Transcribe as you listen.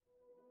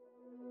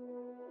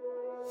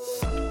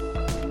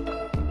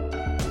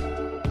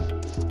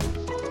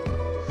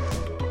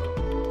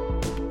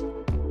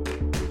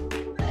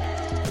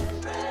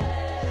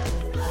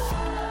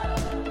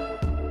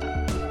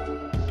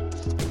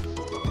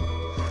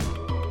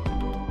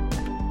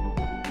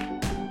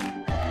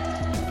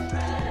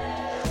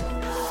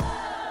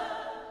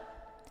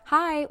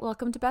Hi,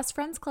 welcome to Best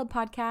Friends Club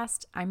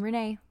podcast. I'm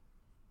Renee.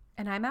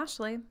 And I'm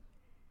Ashley.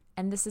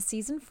 And this is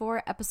season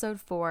 4, episode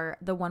 4,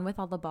 the one with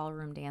all the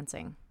ballroom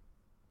dancing.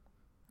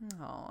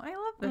 Oh, I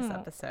love this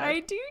episode. I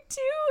do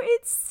too.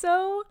 It's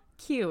so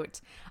cute.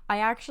 I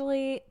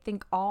actually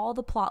think all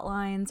the plot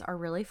lines are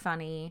really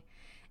funny.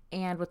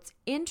 And what's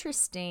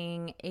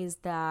interesting is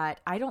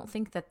that I don't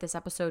think that this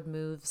episode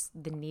moves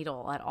the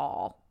needle at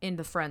all in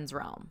the Friends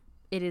realm.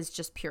 It is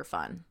just pure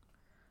fun.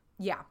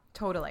 Yeah,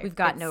 totally. We've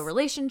got no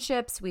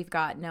relationships. We've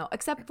got no,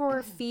 except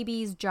for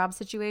Phoebe's job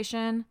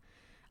situation,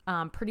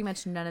 pretty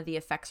much none of the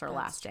effects are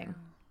lasting. True.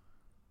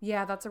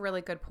 Yeah, that's a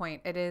really good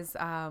point. It is,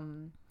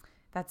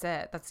 that's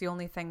it. That's the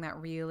only thing that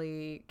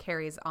really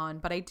carries on.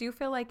 But I do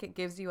feel like it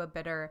gives you a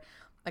bit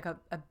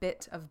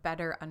of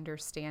better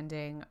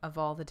understanding of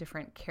all the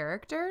different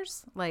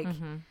characters. Like,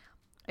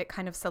 it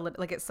kind of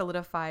it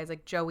solidifies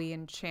like Joey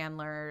and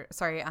Chandler,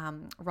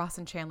 Ross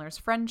and Chandler's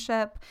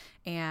friendship,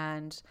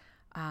 and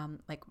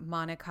like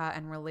Monica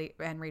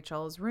and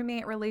Rachel's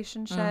roommate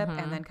relationship,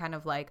 and then kind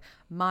of like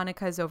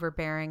Monica's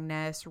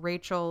overbearingness,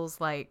 Rachel's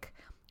like,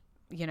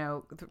 you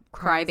know,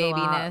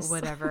 crybabiness,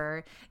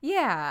 whatever.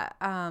 Yeah.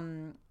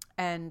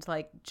 And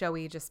like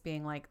Joey just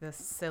being like this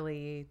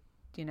silly,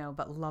 you know,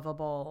 but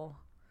lovable.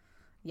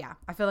 Yeah.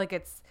 I feel like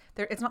it's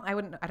not, I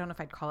don't know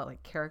if I'd call it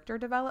like character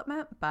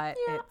development, but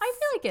yeah, I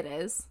feel like it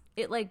is.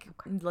 It like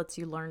lets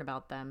you learn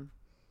about them.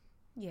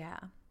 Yeah.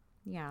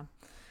 Yeah.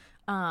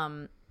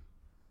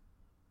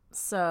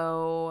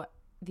 So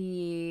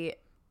I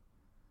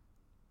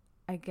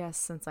guess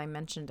since I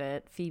mentioned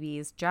it,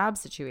 Phoebe's job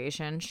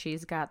situation,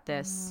 she's got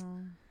this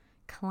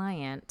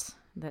client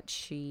that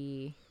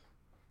she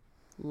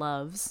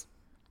loves.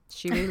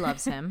 She really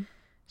loves him.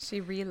 She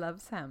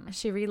re-loves him.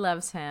 She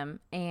re-loves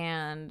him,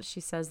 and she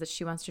says that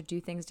she wants to do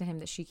things to him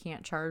that she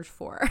can't charge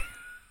for,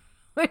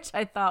 which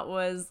I thought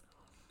was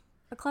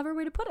a clever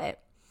way to put it.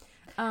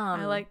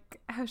 I like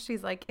how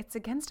she's like, it's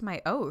against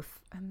my oath.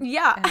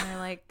 Yeah. And they're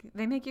like,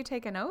 they make you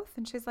take an oath?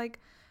 And she's like,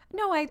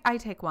 no, I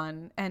take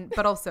one.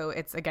 But also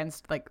it's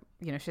against, like,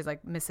 you know, she's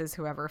like Mrs.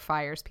 Whoever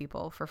fires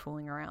people for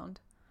fooling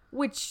around.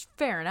 Which,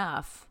 fair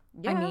enough.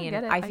 Yeah, I mean,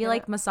 I feel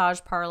like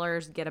massage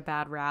parlors get a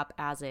bad rap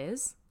as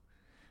is.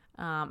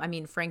 I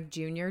mean, Frank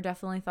Jr.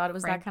 definitely thought it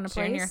was that kind of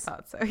place. Jr.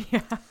 thought so,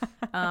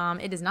 yeah.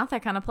 It is not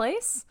that kind of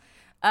place.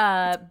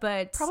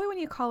 But probably when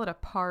you call it a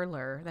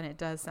parlor, then it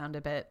does sound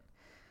a bit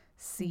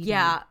seedy.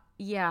 Yeah.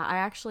 I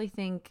actually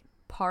think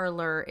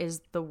parlor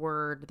is the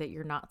word that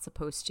you're not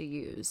supposed to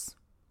use.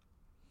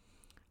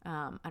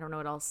 I don't know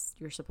what else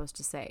you're supposed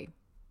to say.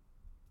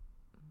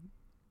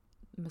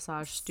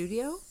 Massage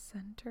studio?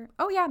 Center?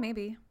 Oh, yeah,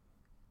 maybe.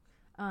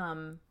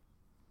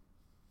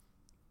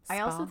 I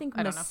also think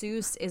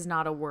masseuse is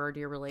not a word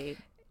you're really.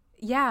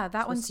 Yeah,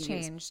 that one's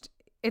changed.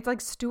 It's like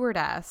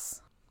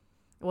stewardess.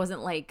 It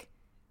wasn't like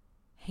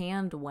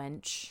hand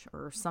wench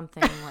or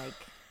something like,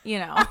 you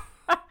know.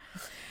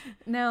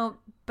 No,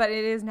 but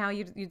it is now.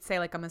 You'd say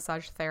like a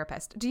massage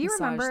therapist. Do you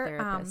remember?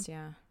 Therapist,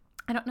 yeah.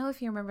 I don't know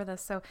if you remember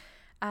this. So,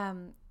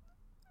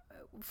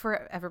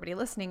 for everybody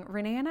listening,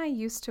 Renee and I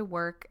used to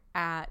work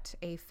at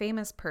a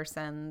famous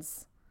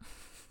person's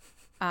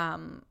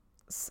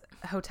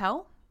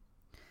hotel,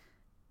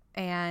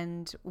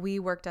 and we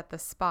worked at the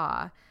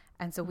spa,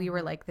 and so we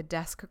were like the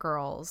desk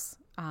girls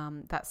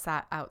that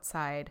sat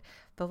outside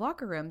the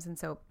locker rooms. And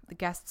so the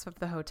guests of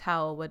the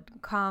hotel would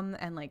come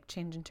and like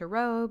change into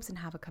robes and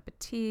have a cup of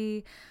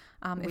tea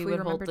if we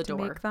remembered to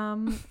make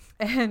them.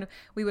 And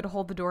we would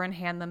hold the door and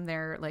hand them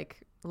their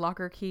like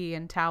locker key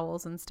and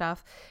towels and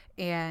stuff.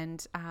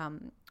 And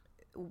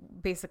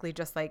basically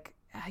just like,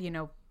 you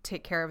know,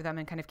 take care of them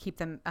and kind of keep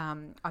them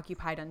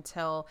occupied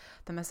until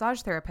the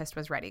massage therapist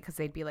was ready, because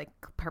they'd be like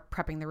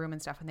prepping the room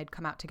and stuff, and they'd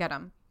come out to get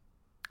them.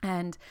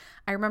 And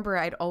I remember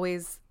I'd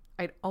always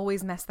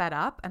mess that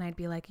up, and I'd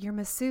be like, your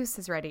masseuse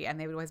is ready, and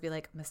they would always be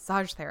like,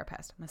 massage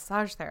therapist.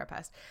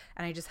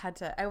 And I just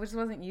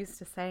wasn't used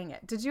to saying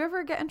it. Did you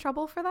ever get in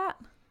trouble for that?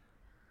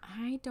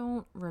 I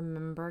don't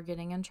remember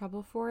getting in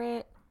trouble for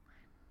it,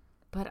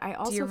 but I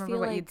also do you remember feel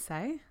what like you'd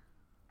say?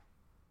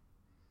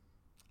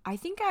 I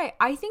think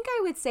I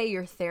would say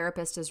your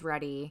therapist is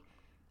ready,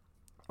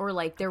 or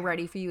like they're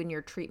ready for you in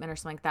your treatment or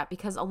something like that,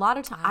 because a lot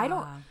of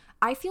time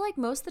I feel like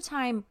most of the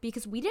time,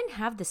 because we didn't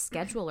have the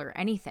schedule or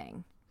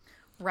anything.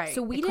 Right.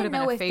 So we didn't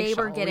know if they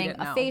were getting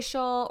a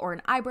facial or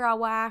an eyebrow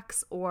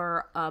wax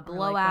or a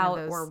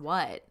blowout or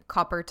what.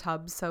 Copper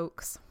tub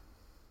soaks.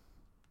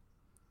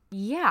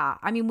 Yeah.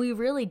 I mean, we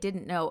really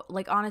didn't know.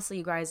 Like, honestly,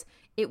 you guys,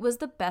 it was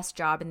the best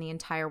job in the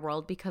entire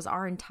world, because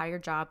our entire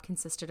job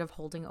consisted of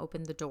holding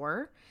open the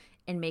door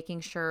and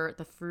making sure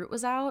the fruit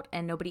was out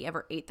and nobody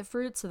ever ate the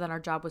fruit. So then our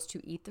job was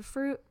to eat the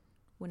fruit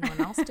when no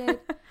one else did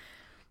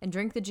and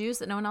drink the juice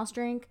that no one else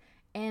drank.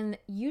 And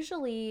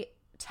usually,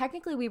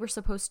 technically, we were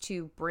supposed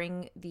to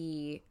bring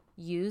the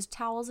used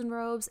towels and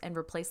robes and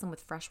replace them with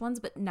fresh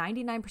ones, but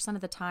 99% of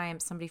the time,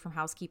 somebody from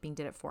housekeeping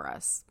did it for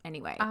us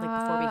anyway,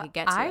 like before we could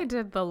get to it. I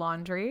did the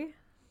laundry.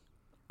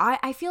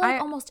 I feel like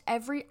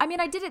I mean,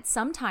 I did it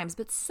sometimes,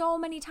 but so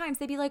many times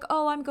they'd be like,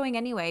 oh, I'm going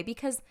anyway,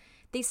 because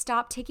they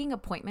stopped taking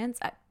appointments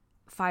at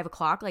 5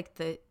 o'clock. Like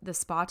the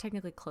spa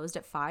technically closed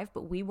at 5,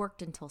 but we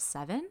worked until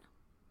 7.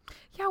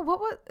 Yeah,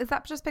 is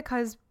that just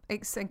because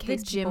it's in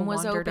case the gym people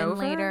was wandered open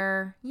over?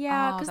 later?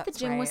 Yeah, Oh, because the that's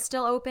gym was right.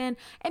 still open,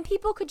 and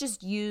people could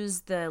just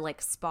use the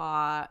like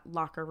spa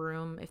locker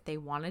room if they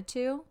wanted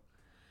to.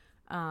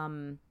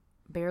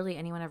 Barely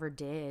anyone ever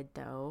did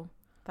though.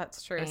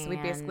 That's true. So we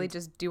basically And-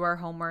 just do our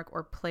homework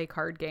or play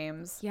card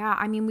games. Yeah,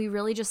 I mean, we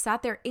really just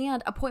sat there,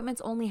 and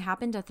appointments only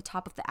happened at the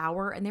top of the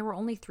hour, and there were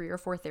only 3 or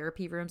 4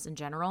 therapy rooms in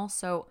general.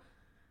 So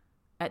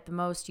at the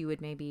most, you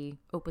would maybe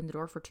open the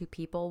door for 2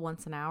 people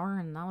once an hour,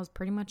 and that was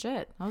pretty much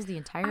it. That was the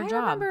entire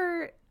job.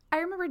 I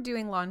remember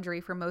doing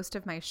laundry for most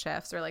of my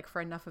shifts, or like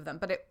for enough of them,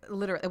 but it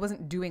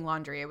wasn't doing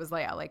laundry. It was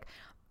like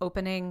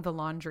opening the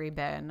laundry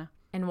bin,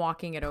 And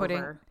walking it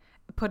over.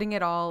 putting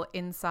it all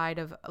inside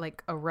of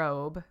like a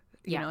robe,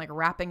 you Yeah. know, like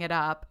wrapping it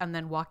up and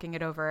then walking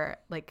it over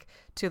like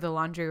to the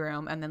laundry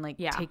room and then like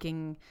Yeah.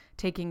 taking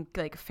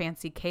like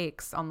fancy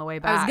cakes on the way I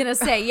back. was going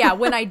to say, yeah,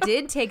 when I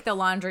did take the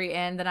laundry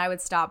in, then I would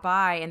stop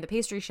by, and the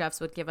pastry chefs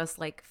would give us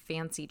like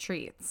fancy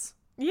treats.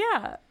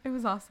 Yeah, it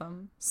was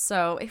awesome.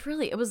 So it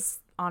was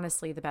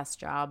honestly the best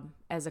job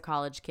as a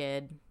college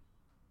kid.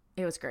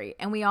 It was great.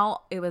 And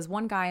it was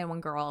one guy and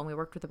one girl, and we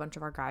worked with a bunch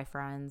of our guy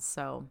friends.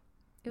 So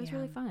it was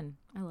really fun.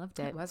 I loved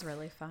it. It was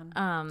really fun.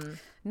 Not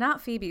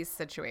Not Phoebe's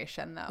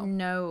situation though.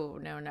 no.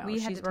 We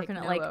had She's to take working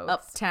at no like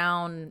oaths.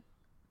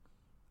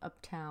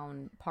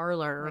 uptown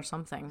parlor or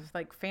something.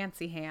 Like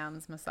fancy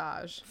hands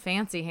massage.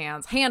 Fancy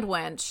hands, hand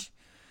wench.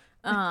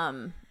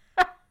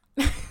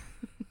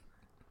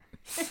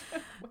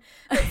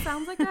 It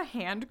sounds like a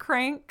hand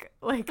crank.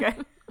 Like a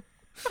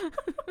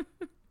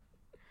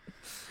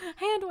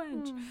Hand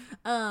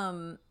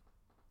wench.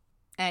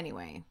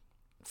 Anyway,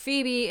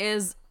 Phoebe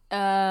is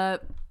a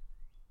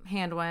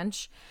hand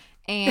wench,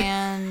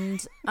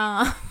 and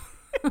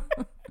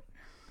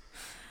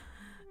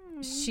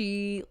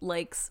she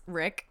likes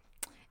Rick,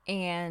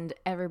 and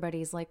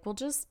everybody's like, well,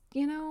 just,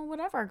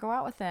 whatever, go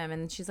out with him.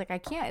 And she's like, I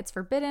can't, it's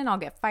forbidden, I'll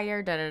get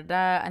fired, da da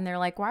da. And they're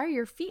like, why are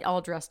your feet all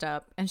dressed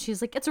up? And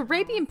she's like, it's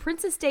Arabian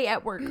Princess Day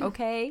at work,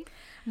 okay?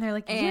 and they're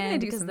like, you're gonna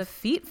And do because some the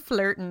feet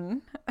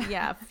flirting.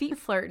 Yeah, feet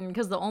flirting,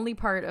 because the only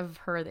part of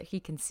her that he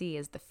can see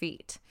is the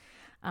feet.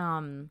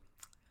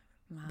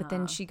 But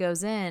then she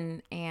goes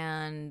in,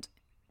 and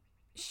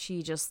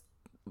she just,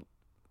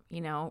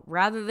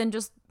 rather than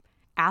just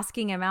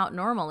asking him out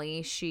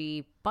normally,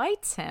 she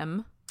bites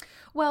him.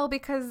 Well,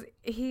 because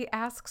he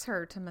asks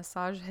her to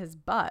massage his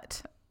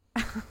butt.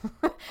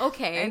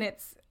 Okay. And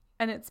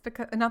it's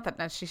because, not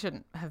that she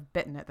shouldn't have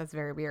bitten it. That's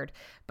very weird.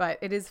 But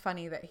it is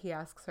funny that he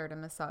asks her to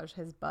massage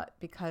his butt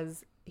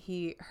because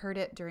he heard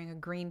it during a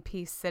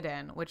Greenpeace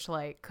sit-in, which,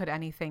 like, could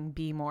anything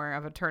be more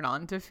of a turn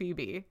on to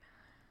Phoebe?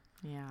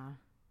 Yeah.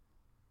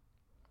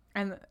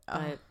 And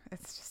But-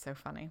 it's just so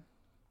funny.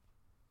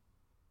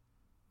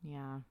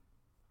 Yeah.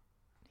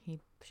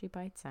 She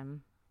bites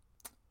him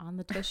on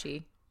the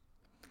tushy.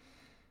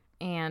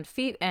 And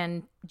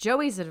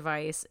Joey's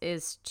advice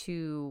is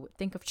to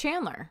think of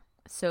Chandler,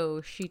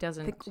 so she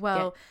doesn't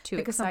get too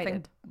think of something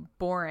excited.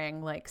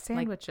 boring like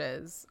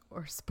sandwiches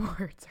or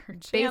sports or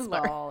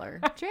Chandler. Baseball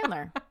or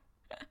Chandler.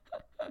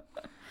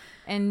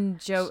 And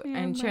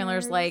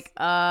Chandler's like,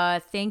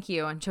 thank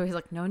you. And Joey's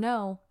like,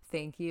 no,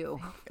 thank you.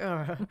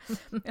 And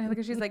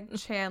because she's like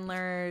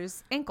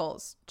Chandler's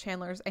ankles,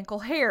 Chandler's ankle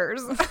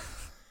hairs.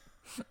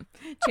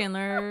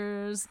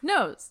 Chandler's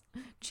nose,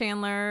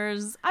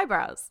 Chandler's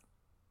eyebrows.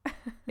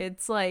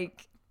 It's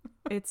like,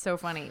 it's so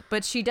funny.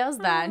 But she does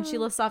that, and she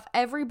lists off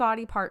every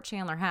body part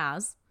Chandler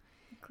has.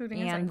 Including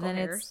his And ankle then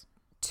hairs.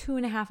 it's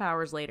 2.5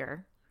 hours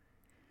later.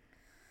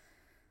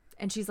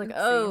 And she's like, Oopsie.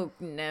 oh,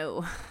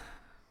 no.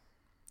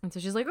 And so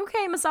she's like,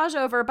 okay, massage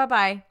over.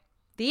 Bye-bye.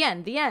 The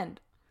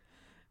end.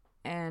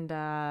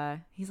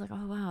 And he's like,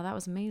 oh, wow, that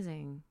was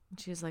amazing. And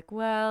she's like,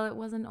 well, it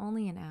wasn't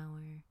only an hour.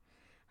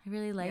 I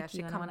really like she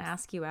you, and I want to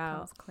ask you out.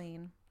 comes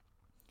clean.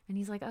 And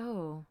he's like,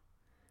 oh,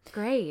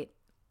 great.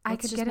 I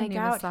Let's could just get a make new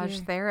out massage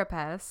here.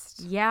 therapist.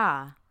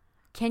 Yeah.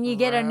 Can you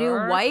get a new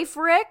Rick? wife,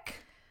 Rick?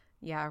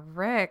 Yeah,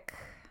 Rick.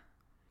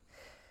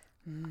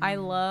 I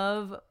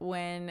love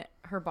when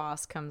her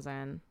boss comes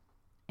in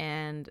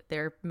and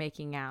they're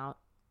making out,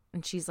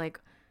 and she's like,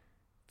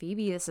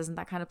 Phoebe, this isn't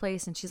that kind of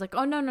place. And she's like,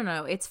 oh,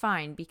 no, it's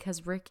fine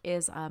because Rick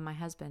is my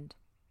husband.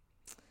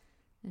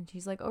 And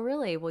she's like, oh,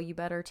 really? Well, you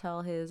better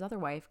tell his other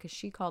wife because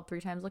she called 3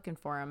 times looking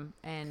for him.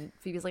 And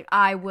Phoebe's like,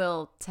 I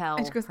will tell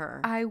And she goes,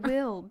 her. I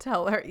will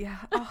tell her. Yeah.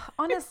 Oh,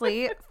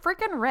 honestly,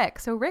 freaking Rick.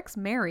 So Rick's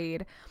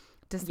married,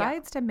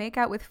 decides to make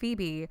out with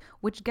Phoebe,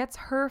 which gets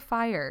her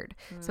fired.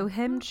 So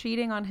him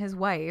cheating on his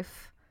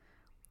wife,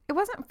 it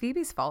wasn't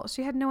Phoebe's fault.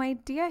 She had no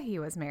idea he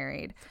was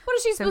married. What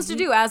is she supposed to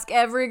do? Ask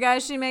every guy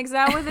she makes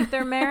out with if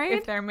they're married?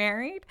 If they're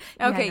married?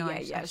 Okay, no,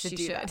 yeah, I she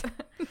do should. that.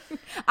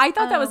 I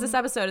thought that was this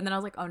episode, and then I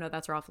was like, oh, no,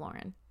 that's Ralph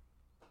Lauren.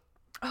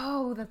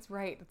 Oh, that's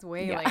right. That's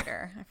way Yeah.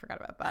 later. I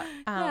forgot about that.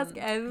 Ask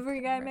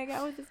every guy make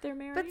out with if they're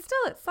married. But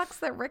still, it sucks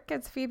that Rick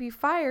gets Phoebe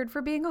fired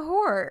for being a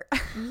whore.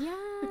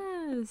 Yeah.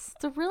 Yes.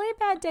 It's a really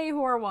bad day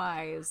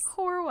whore-wise.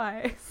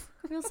 Whore-wise.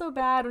 I feel so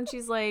bad when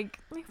she's like,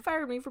 they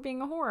fired me for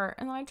being a whore.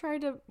 And then I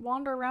tried to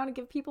wander around and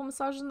give people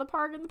massages in the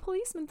park, and the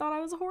policeman thought I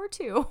was a whore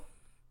too.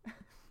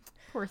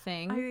 Poor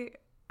thing.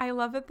 I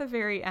love at the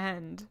very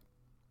end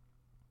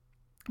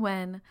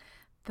when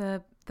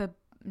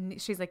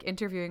she's like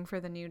interviewing for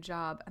the new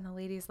job, and the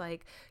lady's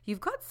like, "You've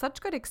got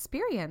such good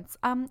experience.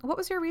 What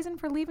was your reason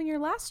for leaving your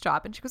last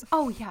job?" And she goes,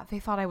 "Oh yeah, they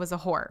thought I was a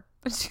whore."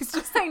 And she's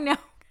just I know.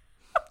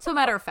 So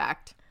matter of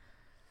fact.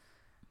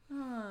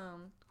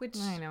 Which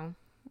I know.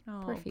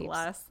 Oh, Poor Phoebes.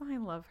 bless. I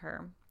love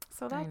her.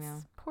 So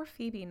that's poor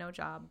Phoebe, no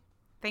job.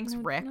 Thanks,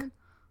 Rick. No.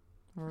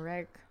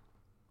 Rick.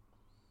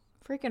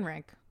 Freaking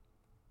Rick.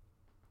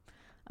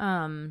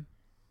 And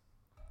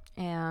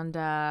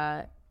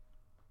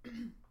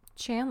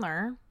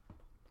Chandler.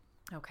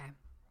 Okay.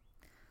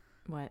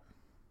 What?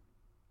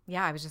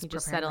 Yeah, I was just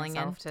settling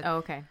in. Oh,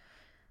 okay.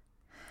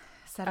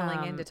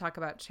 Settling in to talk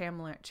about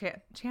Chandler's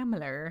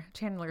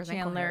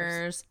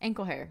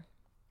ankle hair.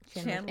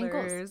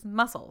 Chandler's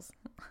muscles.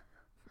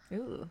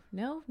 Ooh,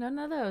 no, none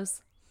of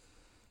those.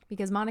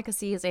 Because Monica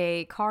sees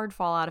a card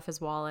fall out of his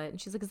wallet,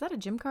 and she's like, "Is that a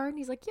gym card?" And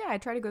he's like, "Yeah, I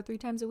try to go 3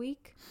 times a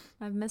week.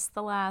 I've missed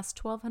the last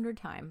 1,200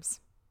 times."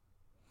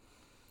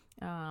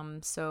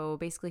 So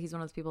basically, he's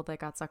one of those people that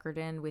got suckered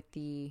in with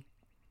the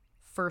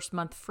first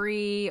month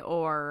free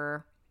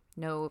or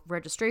no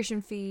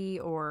registration fee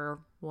or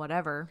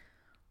whatever.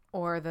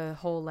 Or the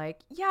whole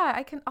like,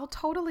 yeah, I'll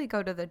totally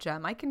go to the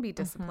gym. I can be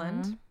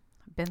disciplined. Mm-hmm.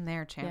 Been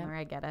there, Chandler. Yep.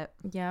 I get it.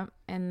 Yeah.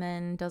 And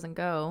then doesn't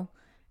go.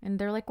 And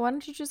they're like, "Why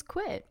don't you just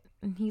quit?"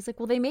 And he's like,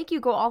 "Well, they make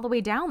you go all the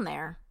way down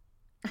there."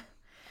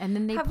 And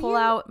then they pull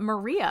out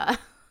Maria.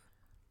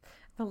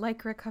 The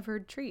Lycra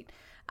covered treat.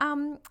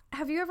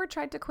 Have you ever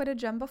tried to quit a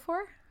gym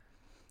before?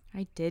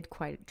 I did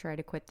try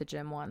to quit the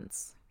gym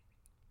once.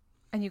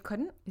 And you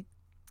couldn't?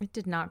 It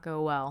did not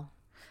go well.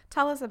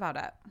 Tell us about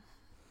it.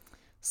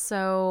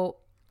 So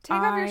take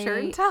off your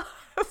shirt and tell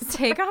us.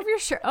 Take off your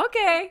shirt.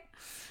 Okay.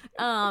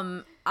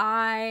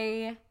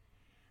 I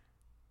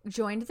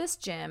joined this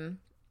gym.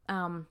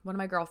 One of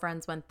my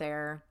girlfriends went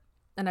there,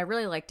 and I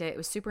really liked it. It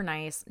was super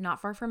nice, not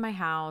far from my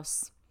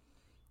house.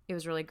 It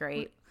was really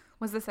great.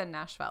 Was this in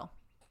Nashville?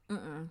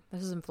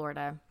 This is in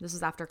Florida. This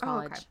was after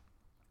college,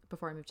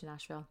 before I moved to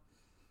Nashville.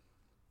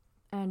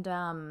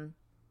 And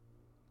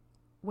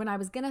when I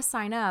was gonna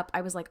sign up,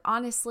 I was like,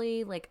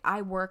 honestly, like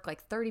I work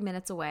like 30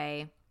 minutes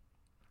away.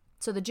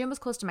 So the gym was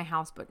close to my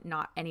house, but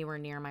not anywhere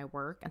near my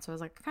work. And so I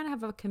was like, I kind of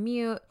have a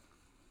commute.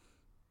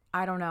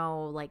 I don't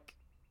know, like,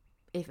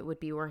 if it would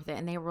be worth it.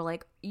 And they were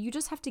like, you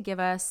just have to give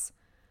us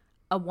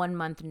a 1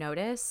 month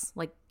notice.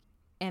 Like,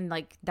 and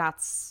like,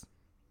 that's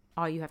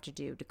all you have to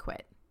do to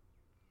quit.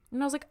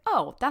 And I was like,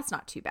 oh, that's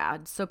not too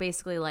bad. So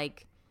basically,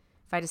 like,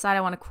 if I decide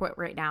I want to quit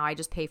right now, I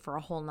just pay for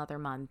a whole nother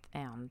month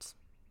and,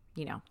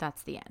 you know,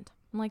 that's the end.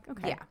 I'm like,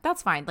 okay, yeah,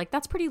 that's fine. Like,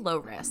 that's pretty low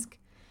risk.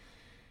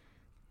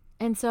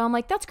 And so I'm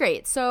like, that's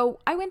great. So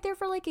I went there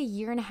for like a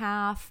year and a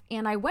half,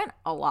 and I went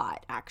a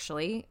lot,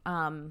 actually.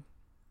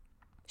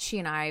 She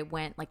and I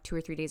went like 2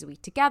 or 3 days a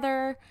week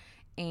together,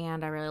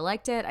 and I really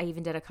liked it. I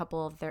even did a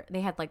couple of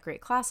they had like great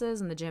classes,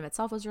 and the gym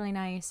itself was really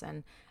nice.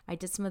 And I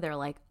did some of their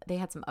they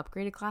had some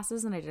upgraded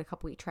classes, and I did a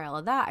couple week trial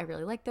of that. I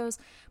really liked those.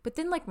 But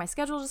then like my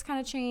schedule just kind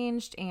of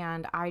changed,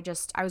 and I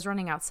was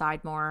running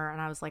outside more,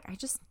 and I was like, I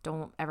just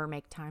don't ever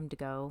make time to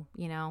go,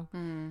 you know?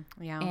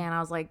 Yeah. And I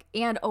was like,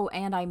 and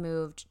I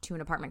moved to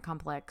an apartment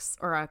complex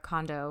or a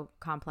condo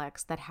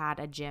complex that had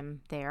a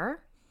gym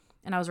there,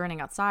 and I was running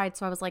outside.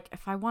 So I was like,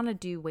 if I want to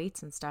do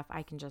weights and stuff,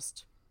 I can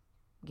just,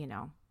 you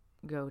know,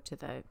 go to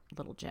the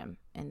little gym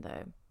in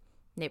the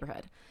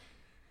neighborhood.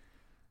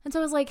 And so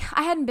I was like,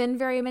 I hadn't been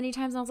very many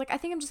times, and I was like, I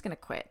think I'm just gonna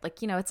quit.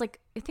 Like, you know, it's like,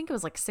 I think it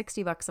was like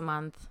 $60 a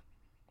month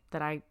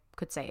that I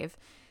could save.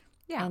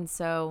 Yeah. And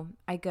so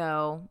I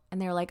go,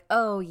 and they're like,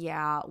 oh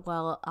yeah,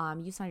 well,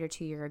 you signed your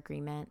 2-year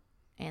agreement,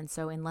 and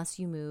so unless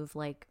you move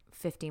like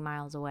 50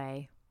 miles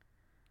away,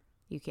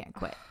 you can't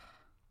quit.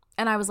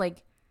 And I was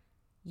like,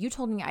 you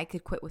told me I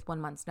could quit with 1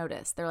 month's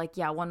notice. They're like,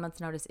 yeah, 1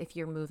 month's notice if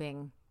you're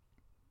moving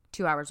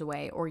 2 hours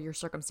away or your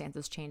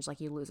circumstances change,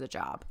 like you lose a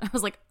job. I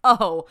was like,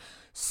 oh,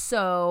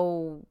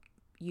 so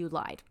you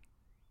lied.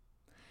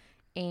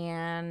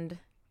 And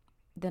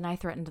then I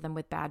threatened them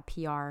with bad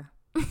PR.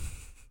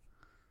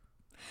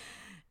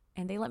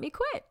 And they let me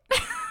quit.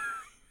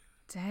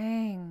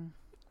 Dang.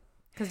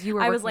 Because you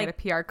were working at a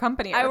PR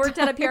company. I worked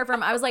at a PR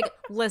firm. I was like,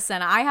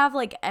 listen, I have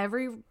like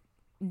every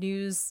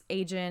news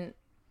agent,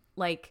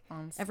 like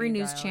every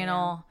news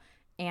channel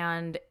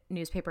and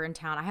newspaper in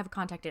town. I have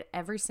contacted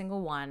every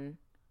single one.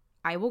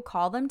 I will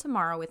call them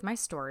tomorrow with my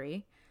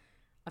story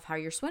of how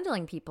you're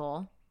swindling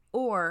people,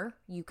 or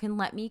you can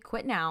let me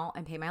quit now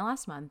and pay my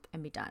last month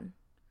and be done.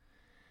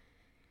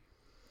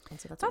 And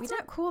so that's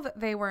not cool that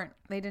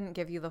they didn't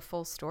give you the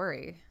full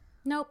story.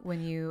 Nope.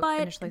 When you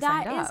initially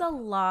signed up. That is a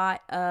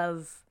lot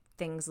of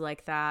things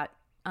like that.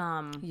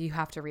 You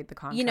have to read the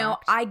contract. You know,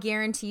 I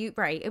guarantee you,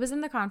 right, it was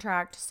in the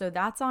contract, so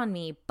that's on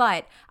me.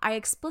 But I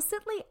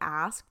explicitly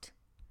asked.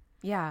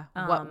 Yeah.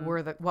 What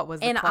was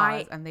the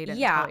clause, and they didn't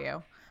tell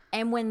you.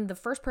 And when the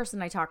first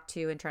person I talked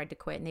to and tried to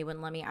quit and they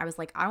wouldn't let me, I was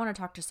like, I want to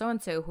talk to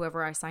so-and-so,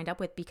 whoever I signed up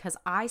with, because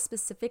I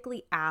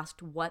specifically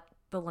asked what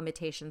the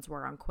limitations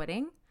were on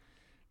quitting.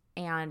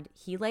 And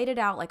he laid it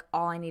out like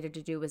all I needed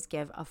to do was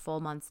give a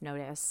full month's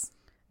notice.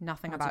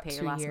 Nothing about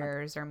 2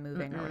 years or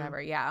moving or whatever.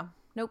 Yeah.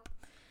 Nope.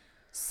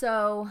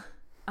 So,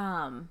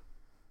 yeah.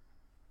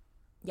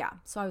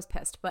 So I was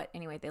pissed. But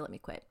anyway, they let me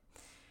quit.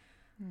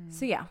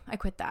 So yeah, I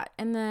quit that.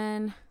 And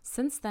then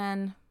since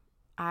then,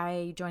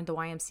 I joined the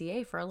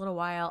YMCA for a little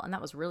while. And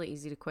that was really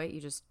easy to quit.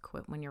 You just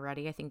quit when you're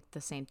ready. I think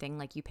the same thing.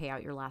 Like you pay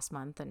out your last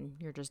month and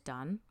you're just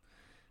done.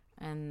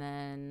 And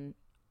then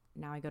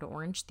now I go to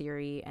Orange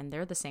Theory. And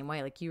they're the same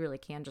way. Like you really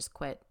can just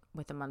quit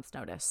with a month's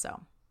notice. So,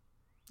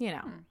 you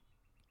know.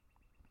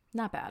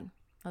 Not bad,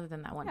 other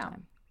than that one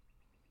time.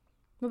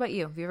 What about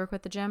you? Have you ever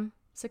quit the gym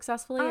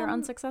successfully or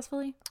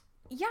unsuccessfully?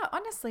 Yeah,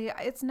 honestly,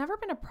 it's never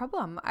been a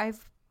problem.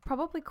 I've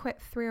probably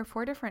quit 3 or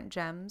 4 different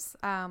gyms.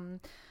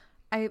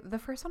 The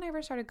first one I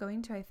ever started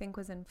going to, I think,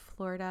 was in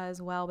Florida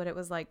as well, but it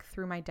was like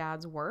through my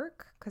dad's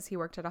work because he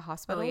worked at a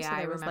hospital. Oh yeah, so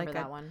I remember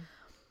that one.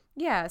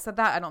 Yeah, so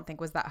that I don't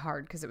think was that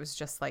hard because it was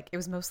just like, it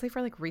was mostly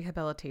for like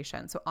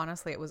rehabilitation. So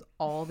honestly, it was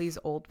all these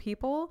old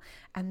people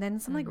and then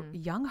some like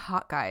young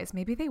hot guys.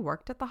 Maybe they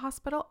worked at the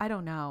hospital. I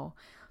don't know.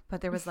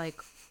 But there was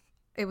like,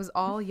 it was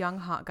all young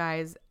hot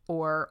guys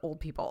or old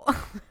people.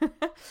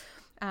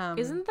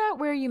 Isn't that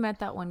where you met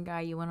that one guy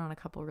you went on a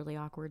couple really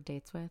awkward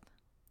dates with?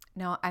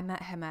 No, I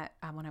met him at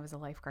when I was a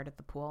lifeguard at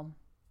the pool.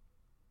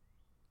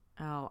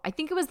 Oh, I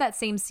think it was that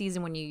same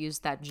season when you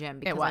used that gym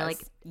because it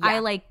was.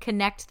 I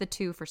connect the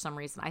two for some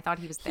reason. I thought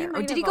he was there.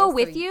 Or did he go also,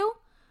 with you?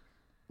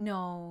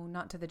 No,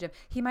 not to the gym.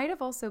 He might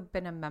have also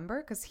been a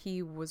member because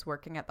he was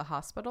working at the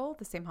hospital,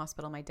 the same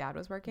hospital my dad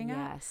was working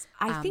at. Yes.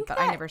 I think but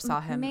that I never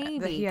saw him.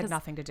 maybe, he had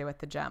nothing to do with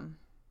the gym.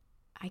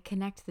 I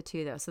connect the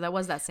two though. So that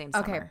was that same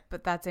summer. Okay,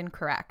 but that's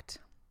incorrect.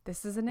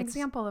 This is an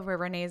example of where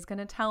Renee is going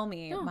to tell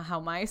me how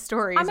my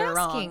stories are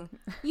wrong.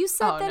 You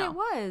said that it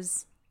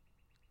was.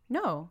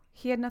 No,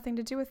 he had nothing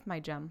to do with my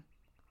gym.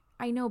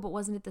 I know, but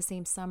wasn't it the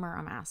same summer?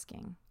 I'm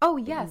asking. Oh,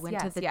 yes,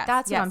 yes.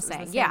 That's what I'm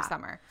saying. Yeah.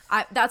 Summer.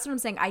 That's what I'm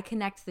saying. I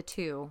connect the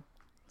two.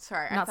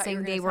 Sorry. I'm not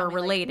saying they were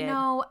related.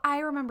 No, I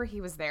remember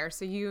he was there,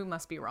 so you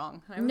must be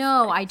wrong.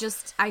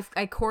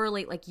 I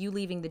correlate like you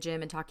leaving the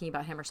gym and talking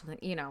about him or something,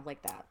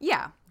 like that.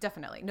 Yeah,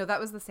 definitely. No, that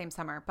was the same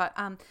summer. But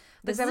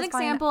this is an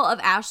example of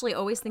Ashley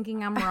always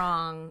thinking I'm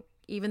wrong,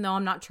 even though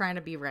I'm not trying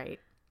to be right.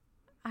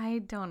 I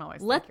don't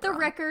always let the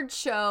record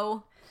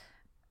show.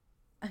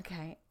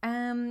 Okay.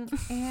 And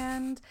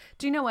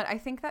do you know what? I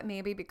think that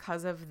maybe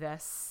because of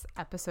this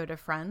episode of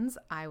Friends,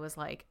 I was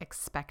like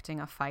expecting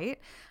a fight.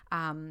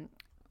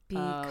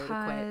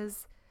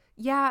 Because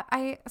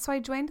I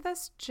joined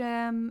this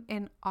gym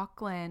in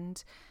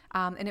Auckland,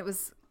 and it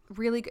was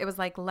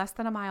like less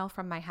than a mile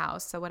from my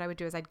house. So what I would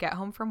do is I'd get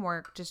home from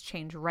work, just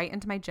change right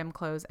into my gym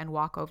clothes and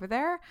walk over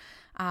there.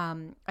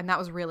 And that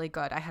was really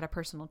good. I had a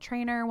personal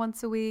trainer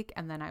once a week,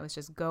 and then I was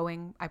just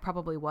going. I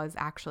probably was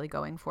actually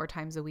going 4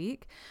 times a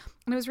week,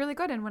 and it was really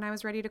good. And when I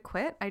was ready to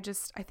quit, I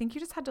think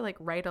you just had to like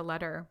write a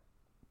letter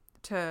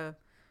to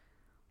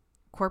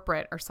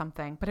corporate or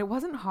something, but it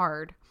wasn't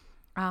hard.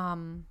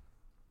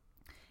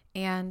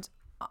 And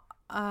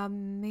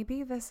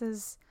maybe this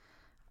is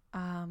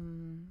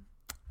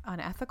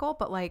unethical,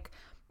 but like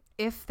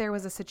if there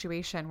was a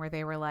situation where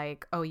they were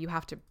like, oh, you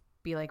have to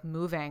be like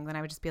moving, then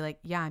I would just be like,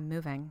 yeah, I'm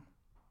moving.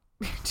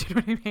 Do you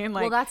know what I mean?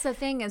 Like, well, that's the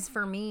thing is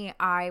for me,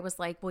 I was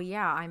like, well,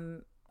 yeah,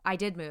 I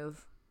did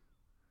move.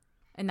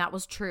 And that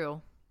was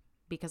true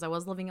because I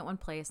was living at one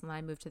place and then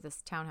I moved to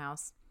this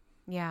townhouse.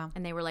 Yeah.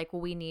 And they were like,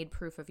 well, we need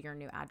proof of your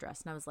new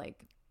address. And I was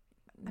like,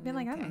 I've been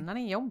like, okay. None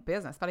of your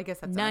business, but I guess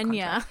that's none.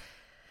 Yeah.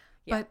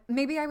 But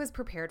maybe I was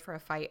prepared for a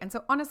fight. And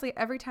so honestly,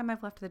 every time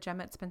I've left the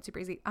gym, it's been super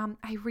easy.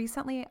 I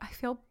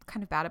feel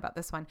kind of bad about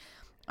this one.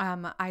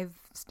 I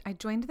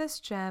joined this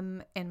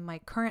gym in my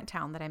current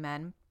town that I'm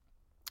in.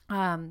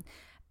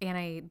 And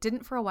I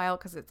didn't for a while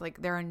because it's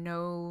like there are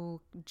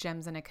no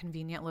gyms in a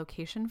convenient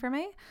location for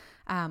me.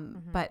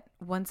 But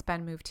once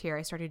Ben moved here,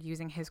 I started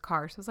using his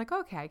car. So I was like,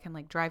 okay, I can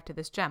like drive to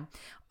this gym.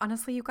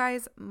 Honestly, you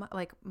guys,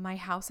 my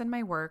house and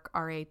my work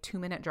are a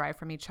 2-minute drive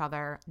from each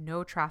other.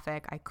 No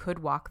traffic. I could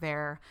walk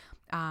there.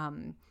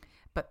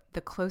 But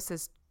the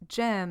closest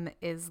gym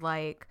is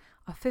like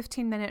a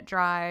 15-minute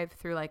drive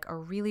through like a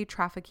really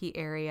trafficy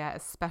area,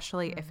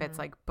 especially if it's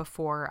like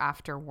before or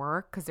after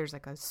work, because there's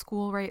like a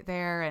school right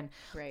there. And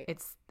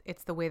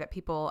it's the way that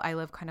I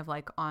live kind of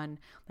like on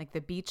like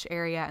the beach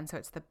area. And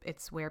so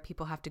it's where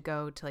people have to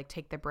go to like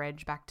take the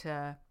bridge back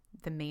to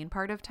the main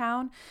part of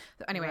town.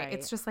 So anyway,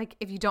 it's just like,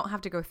 if you don't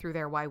have to go through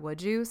there, why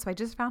would you? So I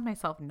just found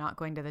myself not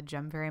going to the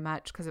gym very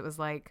much because it was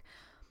like,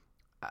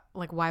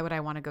 why would I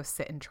want to go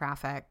sit in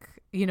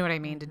traffic? You know what I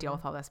mean? To deal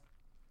with all this.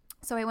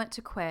 So I went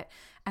to quit,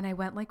 and I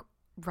went like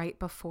right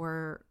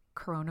before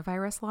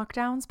coronavirus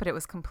lockdowns, but it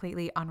was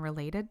completely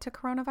unrelated to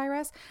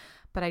coronavirus.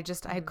 But I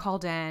had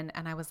called in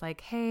and I was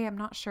like, hey, I'm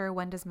not sure,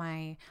 when does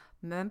my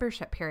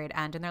membership period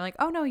end? And they're like,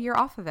 oh no, you're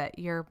off of it.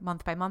 You're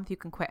month by month. You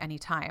can quit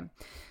anytime.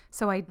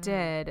 So I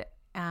did.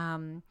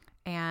 And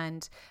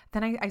And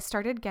then I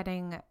started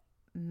getting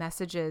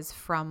messages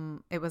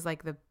from, it was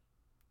like the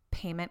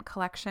payment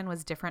collection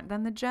was different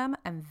than the gym.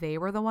 And they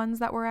were the ones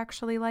that were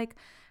actually like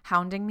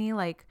hounding me,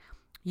 like,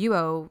 you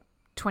owe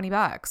 $20,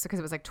 because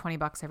it was like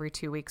 $20 every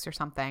 2 weeks or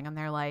something. And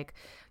they're like,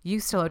 you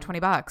still owe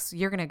 $20.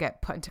 You're going to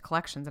get put into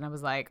collections. And I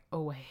was like,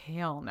 oh,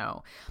 hell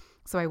no.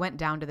 So I went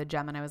down to the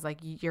gym and I was like,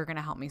 you're going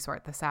to help me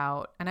sort this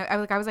out. And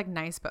I was like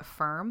nice but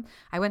firm.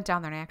 I went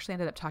down there and I actually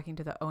ended up talking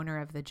to the owner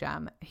of the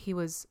gym. He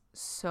was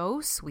so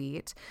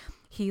sweet.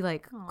 He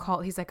like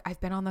called, he's like,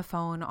 I've been on the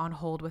phone on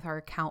hold with our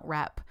account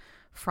rep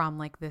from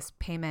like this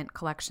payment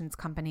collections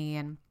company,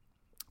 and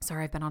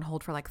sorry, I've been on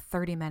hold for like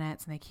 30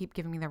 minutes and they keep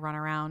giving me the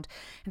runaround.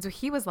 And so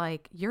he was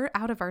like, you're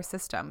out of our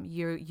system.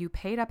 You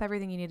paid up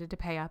everything you needed to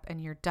pay up and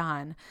you're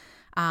done.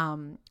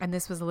 And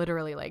this was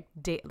literally like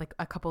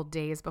a couple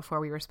days before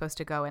we were supposed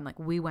to go. And like,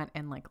 we went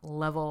in like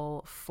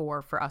level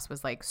 4 for us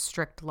was like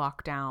strict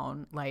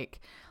lockdown. Like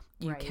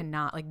you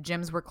cannot, like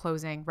gyms were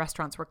closing,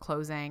 restaurants were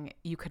closing.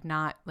 You could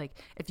not, like,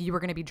 if you were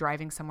going to be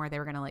driving somewhere, they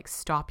were going to like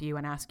stop you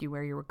and ask you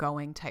where you were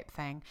going type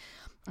thing.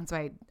 And so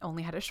I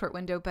only had a short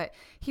window, but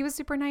he was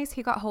super nice.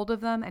 He got hold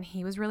of them and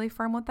he was really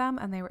firm with them.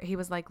 And he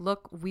was like,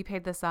 look, we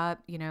paid this up,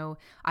 you know,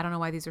 I don't know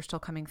why these are still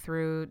coming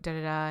through, da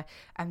da da.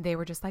 And they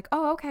were just like,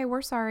 oh, okay,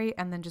 we're sorry.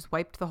 And then just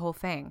wiped the whole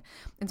thing.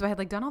 And so I had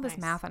like done all this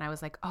math and I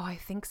was like, oh, I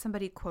think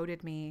somebody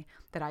quoted me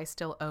that I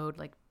still owed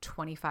like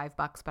 $25,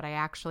 but I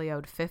actually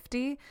owed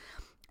 50.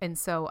 And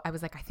so I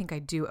was like, I think I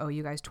do owe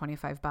you guys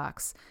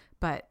 $25,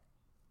 but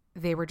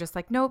they were just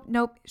like,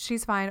 nope,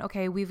 she's fine.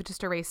 Okay, we've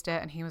just erased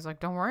it. And he was like,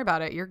 don't worry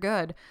about it. You're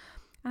good.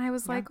 And I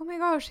was like, oh my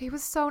gosh, he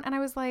was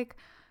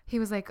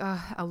like,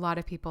 a lot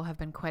of people have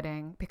been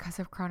quitting because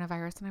of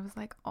coronavirus. And I was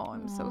like, oh,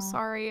 I'm so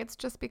sorry. It's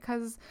just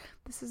because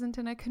this isn't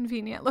in a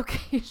convenient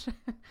location.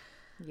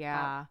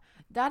 Yeah.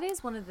 That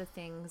is one of the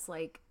things,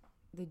 like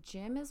the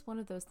gym is one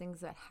of those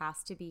things that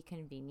has to be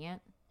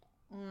convenient.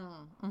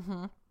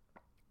 Mm-hmm.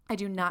 I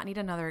do not need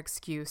another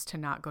excuse to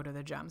not go to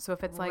the gym. So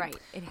if it's like,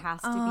 it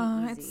has to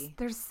be easy.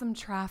 There's some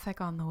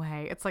traffic on the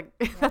way. It's like,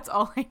 that's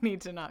all I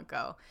need to not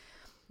go.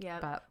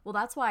 Yeah. Well,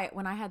 that's why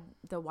when I had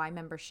the Y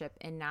membership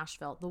in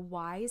Nashville, the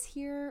Ys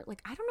here,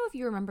 like, I don't know if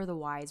you remember the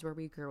Ys where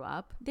we grew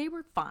up. They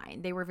were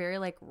fine. They were very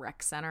like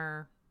rec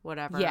center,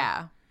 whatever.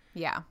 Yeah.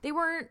 Yeah. They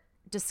weren't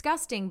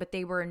disgusting, but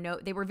they were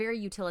very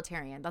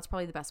utilitarian. That's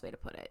probably the best way to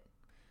put it.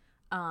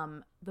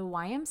 The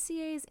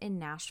YMCAs in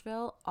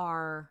Nashville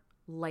are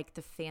like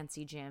the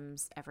fancy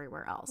gyms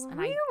everywhere else. And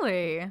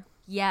really?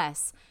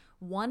 Yes.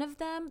 One of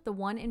them, the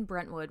one in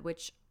Brentwood,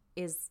 which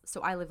is,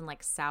 so I live in like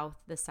just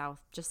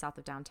south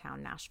of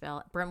downtown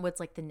Nashville. Brentwood's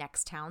like the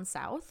next town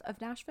south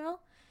of Nashville.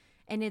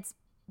 And it's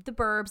the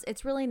burbs.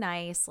 It's really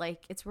nice.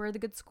 Like it's where the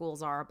good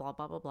schools are, blah,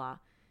 blah, blah, blah.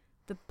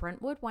 The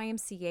Brentwood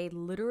YMCA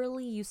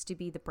literally used to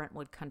be the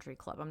Brentwood Country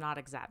Club. I'm not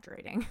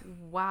exaggerating.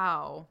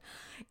 Wow.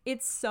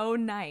 It's so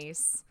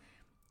nice.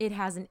 It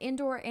has an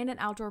indoor and an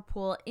outdoor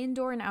pool,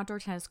 indoor and outdoor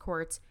tennis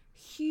courts,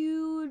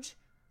 huge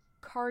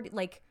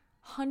like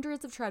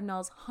hundreds of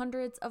treadmills,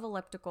 hundreds of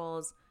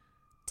ellipticals,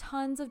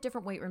 tons of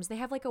different weight rooms. They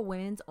have like a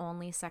women's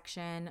only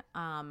section,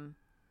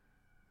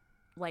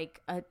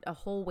 like a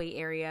whole weight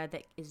area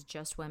that is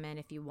just women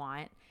if you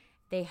want.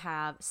 They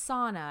have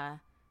sauna,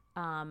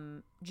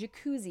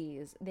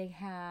 jacuzzis. They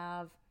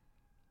have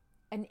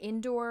an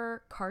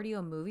indoor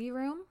cardio movie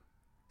room.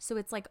 So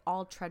it's like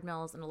all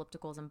treadmills and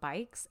ellipticals and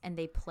bikes, and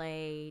they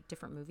play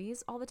different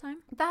movies all the time.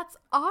 That's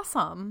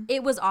awesome.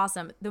 It was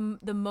awesome.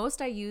 The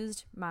most I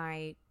used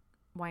my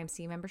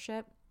YMCA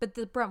membership, but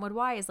the Brentwood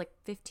Y is like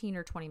 15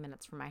 or 20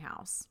 minutes from my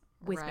house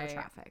with no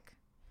traffic.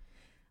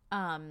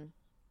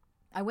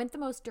 I went the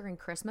most during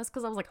Christmas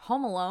because I was like,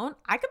 Home Alone?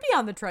 I could be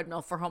on the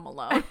treadmill for Home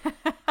Alone.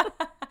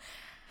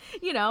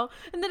 You know,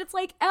 and then it's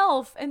like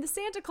Elf and the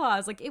Santa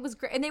Claus. Like it was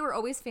great. And they were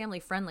always family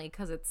friendly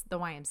because it's the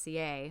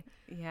YMCA.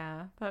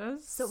 Yeah, that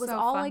was so it was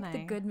all funny. Like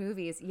the good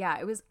movies. Yeah,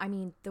 it was. I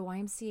mean, the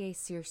YMCA,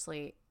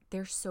 seriously,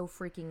 they're so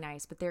freaking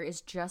nice, but there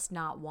is just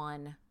not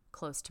one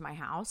close to my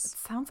house. It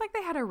sounds like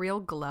they had a real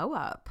glow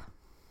up.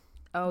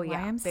 Oh,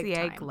 yeah.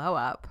 YMCA glow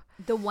up.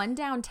 The one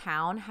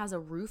downtown has a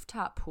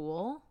rooftop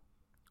pool.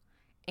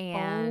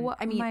 And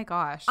I mean, my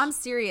gosh, I'm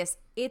serious.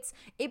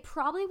 It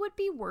probably would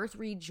be worth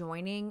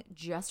rejoining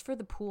just for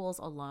the pools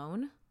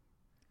alone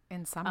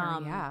in summer.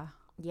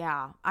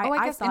 Yeah.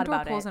 I guess thought indoor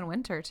about pools in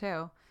winter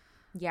too.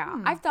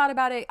 Yeah, I've thought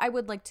about it. I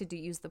would like to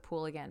use the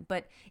pool again,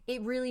 but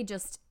it really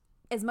just,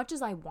 as much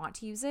as I want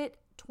to use it,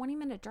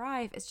 20-minute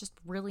drive is just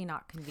really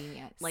not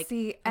convenient. Like,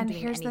 see, and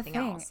here's the thing.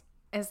 Else.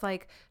 Is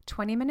like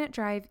 20-minute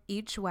drive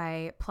each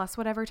way plus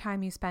whatever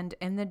time you spend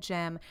in the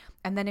gym.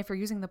 And then if you're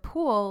using the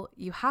pool,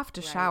 you have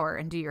to shower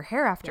and do your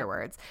hair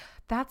afterwards. Yep.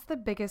 That's the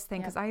biggest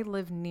thing because I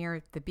live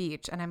near the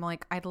beach and I'm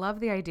like, I'd love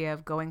the idea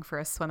of going for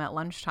a swim at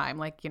lunchtime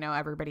like, you know,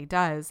 everybody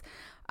does.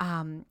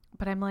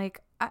 But I'm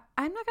like,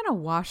 I'm not going to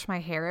wash my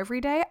hair every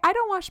day. I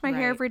don't wash my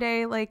hair every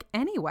day like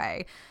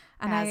anyway.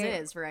 And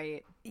is,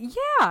 right?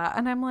 Yeah.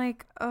 And I'm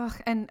like, ugh.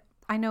 And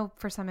I know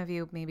for some of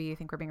you, maybe you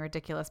think we're being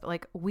ridiculous, but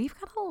like we've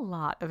got a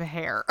lot of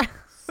hair.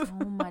 So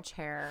much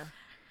hair.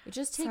 It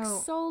just takes So-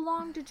 so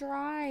long to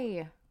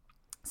dry.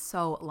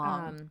 So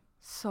long.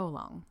 So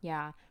long.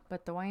 Yeah,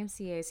 but the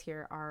YMCA's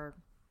here are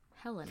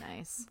hella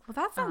nice. Well,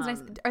 that sounds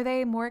nice. Are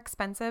they more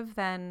expensive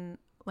than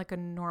like a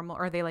normal,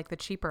 or are they like the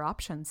cheaper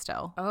option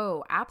still?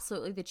 Oh,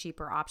 absolutely the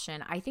cheaper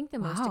option. I think the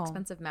most Wow.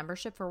 expensive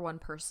membership for one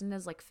person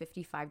is like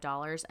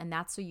 $55, and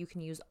that's so you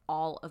can use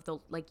all of the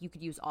you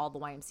could use all the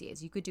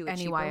YMCA's. You could do a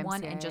Any cheaper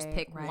one and just YMCA,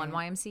 pick one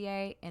right.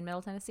 YMCA in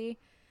Middle Tennessee.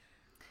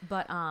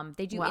 But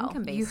they do Well,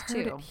 income you based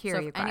heard too. it here,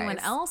 So you if anyone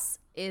guys. else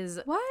is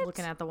What?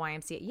 looking at the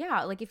YMCA,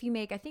 yeah, like if you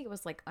make, I think it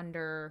was like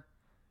under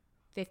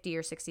 $50,000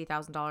 or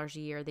 $60,000 a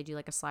year, they do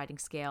like a sliding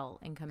scale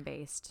income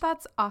based.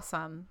 That's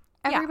awesome.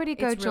 Yeah, Everybody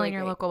go it's join really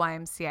your great. local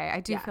YMCA. I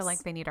do Yes. feel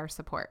like they need our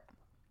support.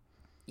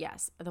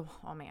 Yes.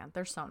 Oh man,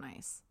 they're so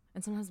nice.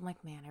 And sometimes I'm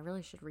like, man, I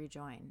really should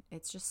rejoin.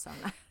 It's just so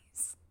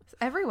nice.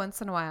 Every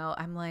once in a while,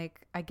 I'm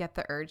like, I get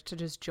the urge to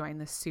just join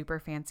the super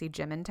fancy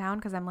gym in town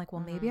because I'm like,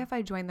 well, maybe if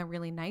I join the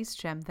really nice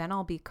gym, then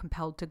I'll be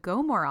compelled to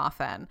go more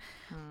often.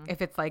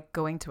 If it's like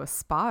going to a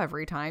spa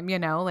every time, you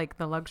know, like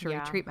the luxury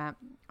Yeah. treatment.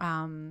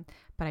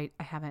 But I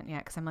haven't yet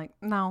because I'm like,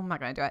 no, I'm not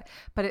going to do it.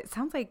 But it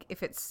sounds like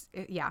if it's,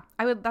 yeah,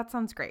 I would, that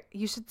sounds great.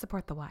 You should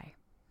support the Y.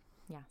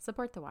 Yeah,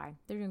 support the Y.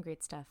 They're doing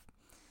great stuff.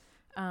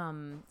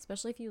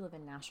 Especially if you live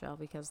in Nashville,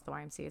 because the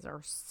YMCA's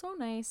are so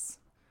nice.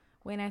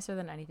 Way nicer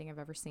than anything I've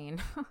ever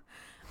seen.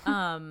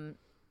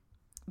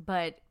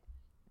 But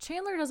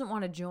Chandler doesn't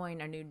want to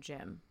join a new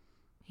gym.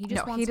 He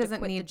just No, wants he to doesn't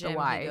quit need the gym the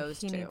Y. he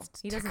goes He to. needs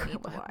He to doesn't go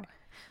need the with- Y.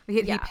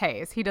 He Yeah.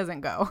 pays. He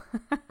doesn't go.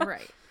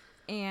 Right.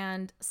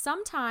 And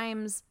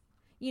sometimes,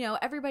 you know,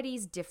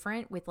 everybody's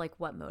different with like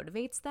what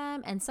motivates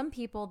them. And some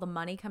people, the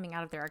money coming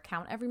out of their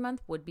account every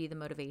month would be the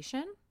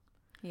motivation.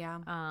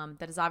 Yeah.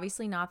 That is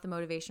obviously not the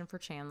motivation for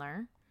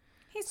Chandler.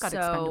 He's got So-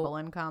 expendable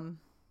income.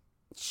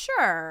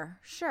 Sure.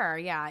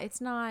 Yeah.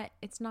 It's not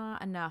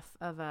enough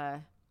of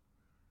a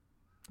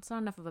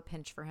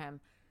pinch for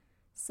him.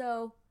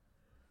 So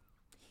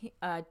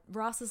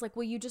Ross is like,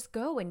 well, you just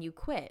go and you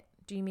quit.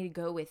 Do you need me to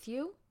go with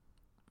you?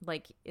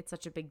 Like, it's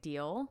such a big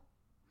deal.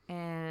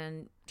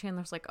 And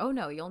Chandler's like, oh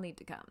no, you'll need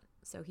to come.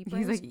 So he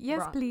brings He's like, yes,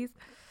 Ross. please.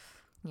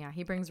 Yeah,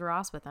 he brings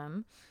Ross with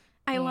him.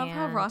 I love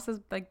how And- Ross is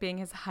like being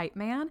his hype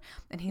man,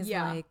 and he's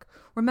Yeah. like,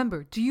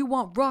 remember, do you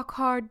want rock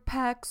hard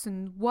pecs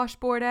and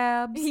washboard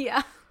abs?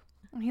 Yeah.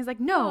 And he's like,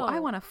 no, I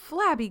No. want a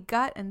flabby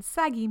gut and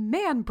saggy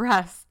man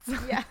breasts.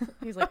 Yeah.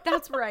 He's like,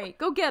 that's right.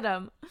 Go get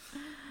him.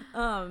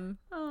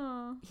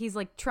 Oh. He's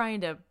like trying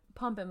to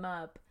pump him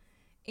up,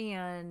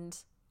 and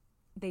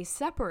they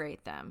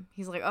separate them.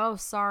 He's like, oh,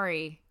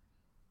 sorry,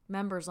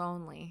 members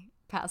only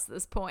past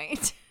this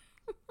point.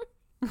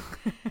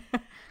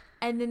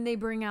 And then they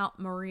bring out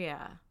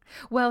Maria.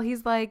 Well,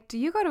 he's like, do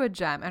you go to a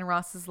gym? And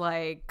Ross is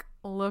like,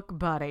 look,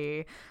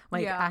 buddy,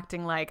 like Yeah.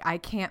 acting like I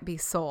can't be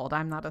sold.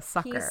 I'm not a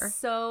sucker. He's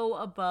so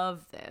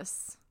above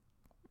this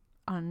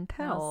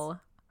Until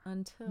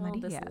until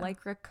Maria. this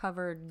lycra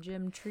covered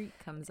gym treat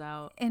comes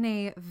out. in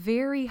a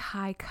very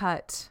high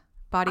cut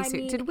bodysuit. I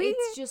mean, Did we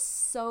it's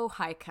just so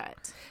high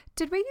cut.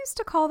 used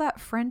to call that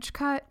French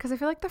cut? Because I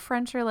feel like the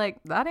French are like,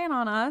 that ain't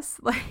on us.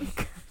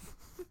 Like,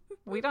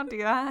 we don't do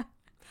that.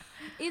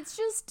 It's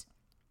just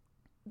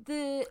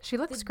She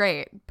looks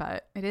great,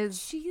 but it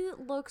is. she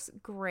looks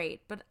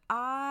great, but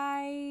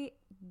I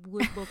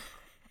would look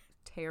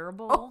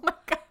terrible. Oh my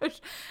gosh.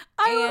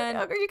 And-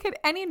 Are you kidding?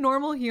 Any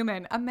normal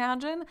human,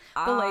 imagine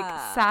the like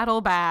Ah.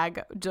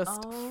 saddlebag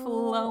just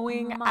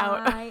flowing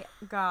out. My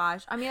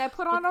gosh. I mean, I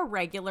put on a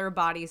regular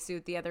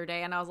bodysuit the other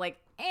day and I was like,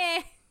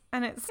 eh.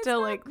 And it's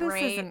still not like, this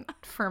great. isn't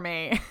for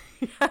me.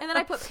 And then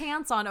I put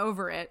pants on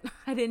over it.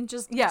 I didn't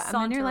just Yeah. And then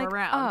saunter you're like,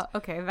 around. oh,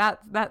 okay,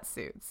 that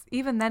suits.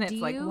 Even then it's Do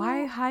like, you-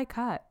 why high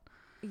cut?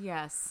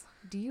 Yes.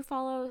 Do you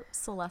follow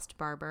Celeste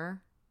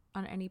Barber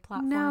on any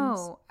platforms?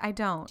 No, I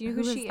don't. Do you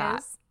know who she that?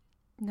 is?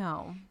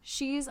 No.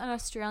 She's an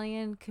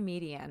Australian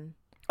comedian.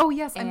 Oh,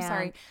 yes. I'm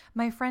sorry. And-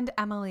 My friend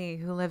Emily,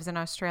 who lives in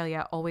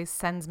Australia, always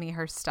sends me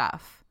her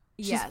stuff.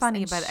 She's Yes,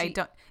 funny, and but I she-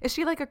 don't. Is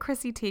she like a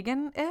Chrissy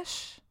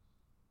Teigen-ish?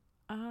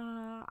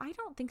 I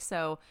don't think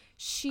so.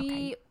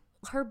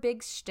 Her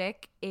big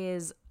shtick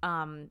is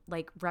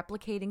like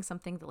replicating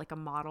something that like a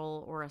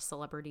model or a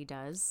celebrity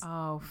does.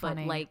 Oh,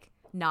 funny. But like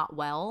not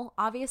well,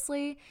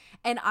 obviously.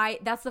 And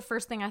that's the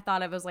first thing I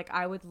thought of, was like,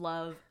 I would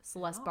love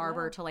Celeste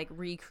Barber to like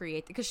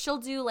recreate, because she'll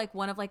do like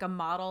one of like a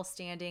model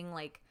standing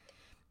like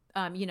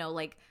you know,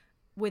 like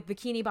with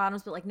bikini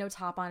bottoms but like no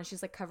top on, and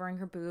she's like covering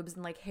her boobs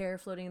and like hair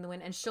floating in the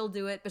wind, and she'll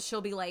do it, but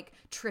she'll be like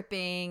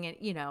tripping, and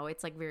you know,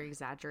 it's like very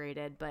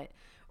exaggerated, but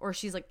or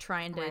she's like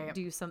trying to Right.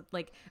 do some,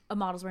 like a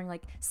model's wearing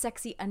like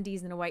sexy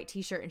undies and a white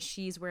t-shirt, and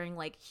she's wearing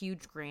like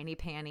huge granny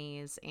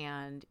panties,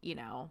 and you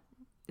know,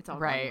 it's all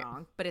Right. going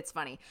wrong, but it's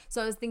funny.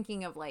 So I was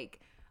thinking of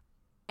like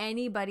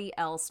anybody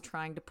else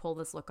trying to pull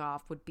this look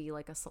off would be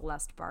like a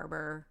Celeste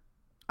Barber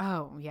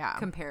Oh, yeah.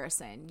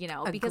 comparison, you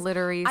know, A because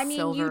glittery I mean,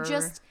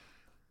 silver.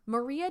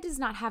 Maria does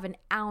not have an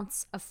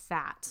ounce of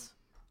fat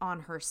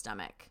on her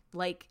stomach,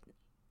 like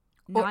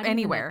Oh, not even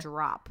anywhere. a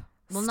drop.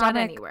 Well, Stomach,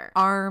 not anywhere.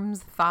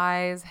 Arms,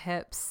 thighs,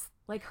 hips.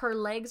 Like her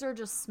legs are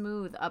just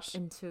smooth up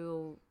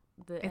into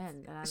the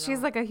end. And I She's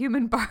don't- like a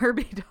human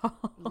Barbie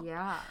doll.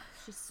 yeah,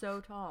 she's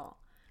so tall.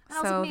 And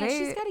I was So like, man,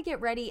 she's got to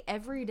get ready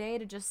every day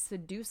to just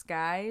seduce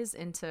guys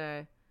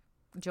into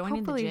joining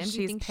Hopefully the gym. Do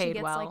you she's think paid she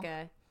gets well. like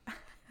a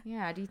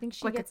yeah? Do you think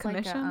she Like a gets like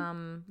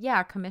commission?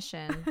 a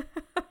commission?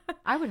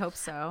 I would hope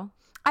so.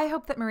 I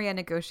hope that Maria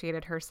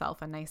negotiated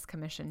herself a nice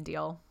commission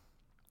deal.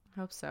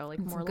 Hope so. Like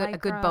It's more a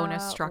good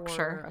bonus Lycra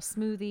structure. or a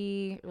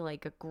smoothie, or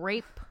like a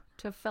grape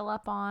to fill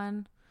up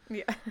on.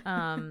 Yeah.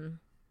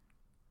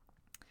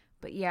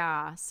 But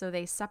yeah, so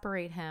they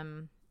separate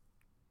him.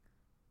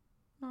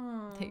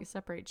 Oh. They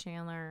separate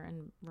Chandler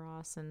and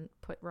Ross and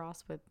put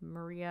Ross with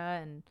Maria,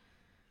 and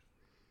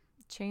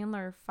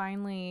Chandler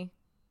finally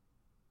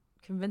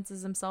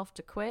convinces himself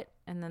to quit,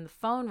 and then the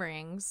phone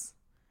rings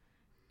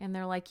and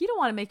they're like, you don't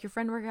want to make your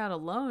friend work out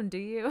alone, do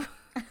you?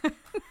 And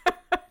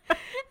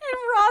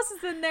Ross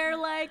is in there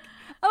like,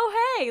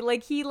 oh hey,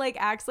 like he like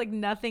acts like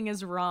nothing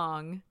is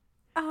wrong.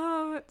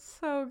 Oh, it's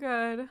so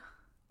good.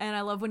 And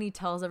I love when he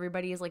tells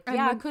everybody, he's like, And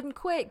yeah, I when- couldn't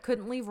quit,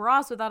 couldn't leave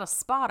Ross without a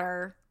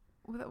spotter.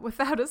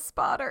 Without a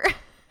spotter.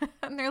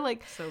 And they're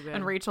like, So good.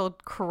 and Rachel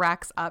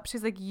cracks up.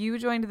 She's like, you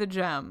joined the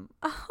gym.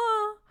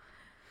 Uh-huh.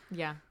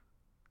 Yeah.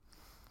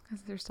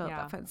 Because they're still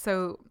Yeah. at that fun.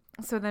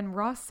 So then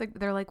Ross, like,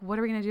 they're like, what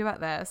are we going to do about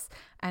this?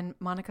 And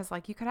Monica's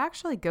like, you could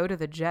actually go to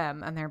the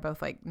gym. And they're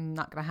both like,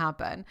 not going to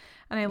happen.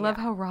 And I love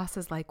Yeah. how Ross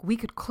is like, we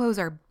could close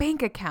our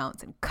bank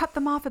accounts and cut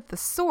them off at the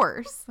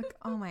source. Like,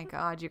 oh my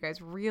God, you guys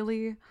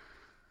really?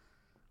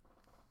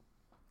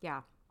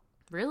 Yeah.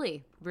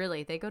 Really,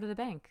 they go to the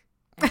bank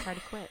and try to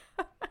quit.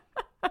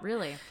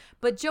 Really.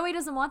 But Joey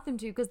doesn't want them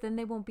to, because then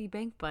they won't be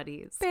bank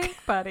buddies. Bank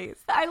buddies.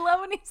 I love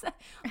when he said,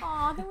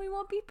 aw, then we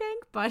won't be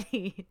bank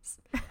buddies.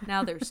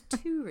 Now there's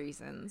two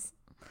reasons.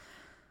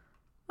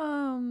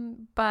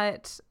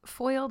 But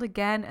foiled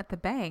again at the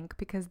bank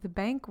because the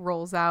bank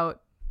rolls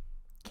out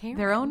Karen.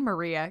 their own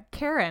Maria,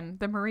 Karen,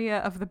 the Maria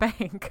of the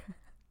bank.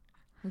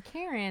 And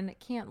Karen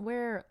can't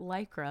wear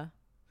Lycra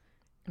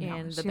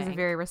in the she's bank. a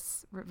very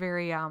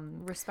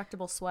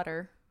Respectable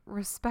sweater.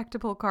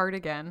 respectable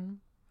cardigan.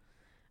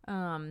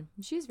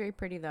 She's very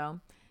pretty though.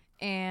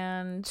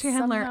 And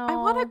Chandler, I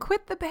want to somehow-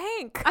 quit the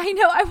bank. I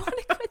know, I want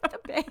to quit the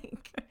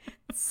bank.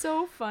 It's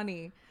so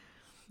funny.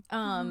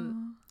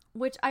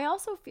 Which I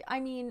also feel,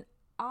 I mean,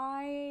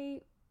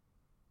 I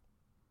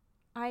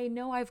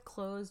know I've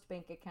closed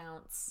bank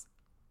accounts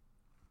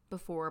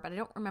before, but I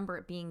don't remember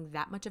it being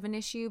that much of an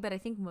issue. But I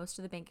think most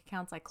of the bank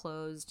accounts I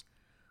closed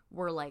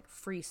were like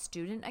free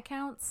student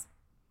accounts,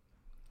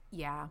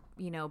 Yeah.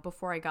 you know,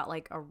 before I got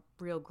like a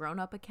real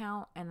grown-up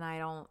account. And I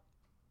don't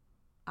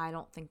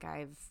think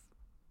I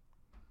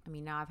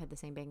mean, now I've had the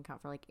same bank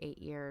account for like 8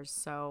 years.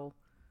 So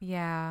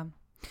Yeah.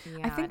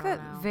 yeah, I think don't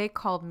that know. they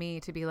called me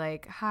to be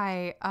like,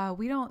 hi,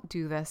 we don't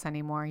do this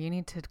anymore. You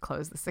need to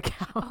close this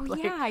account. Oh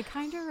Like, yeah, I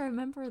kind of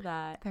remember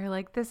that. They're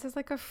like, this is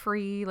like a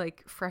free,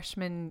 like,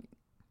 freshman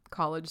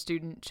college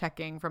student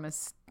checking from a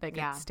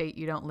Yeah. state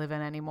you don't live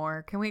in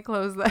anymore. Can we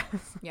close this?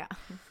 Yeah.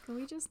 Can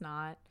we just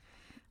not?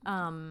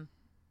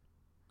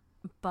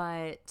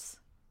 But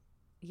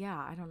yeah,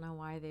 I don't know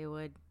why they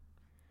would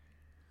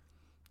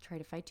try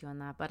to fight you on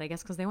that, but I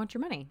guess because they want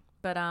your money.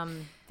 But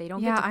they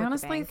don't Yeah, get to I quit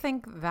honestly the bank.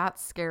 think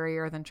that's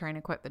scarier than trying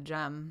to quit the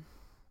gym.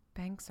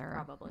 Banks are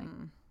Probably.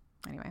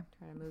 Anyway,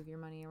 Try to move your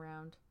money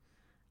around.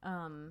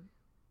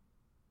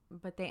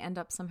 But they end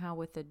up somehow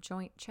with a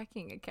joint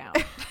checking account.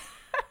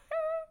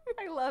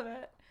 I love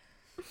it.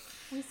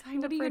 We signed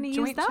What up are you for a going to use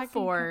joint that checking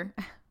for?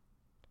 account.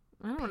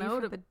 I don't Pay know,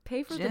 for to the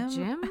pay for gym? the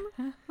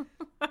gym?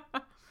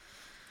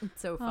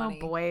 It's so Oh funny.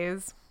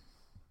 boys.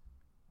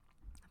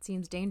 It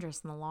seems dangerous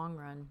in the long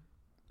run,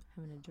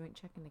 having a joint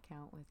checking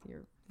account with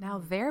your... Now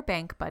they're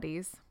bank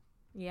buddies.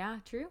 Yeah,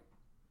 true.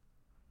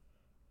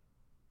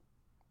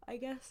 I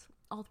guess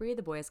all three of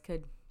the boys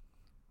could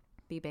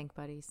be bank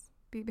buddies.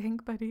 Be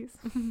bank buddies.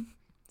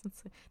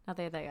 Now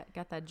they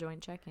got that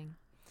joint checking.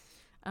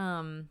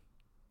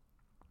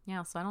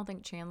 Yeah, so I don't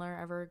think Chandler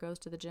ever goes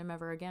to the gym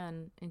ever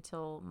again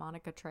until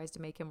Monica tries to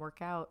make him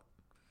work out.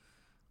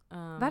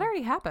 That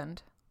already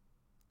happened.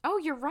 Oh,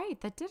 you're right.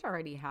 That did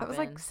already happen. That was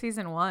like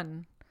season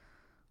 1.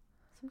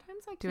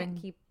 Sometimes I doing-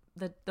 can't keep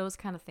those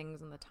kind of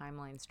things in the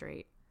timeline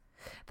straight.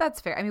 That's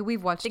fair. I mean,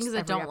 we've watched Things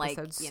that every don't, like,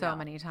 episode you so know.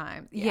 many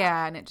times. Yeah.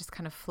 Yeah, and it just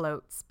kind of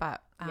floats.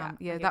 But yeah,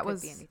 Like, it that could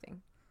was be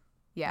anything.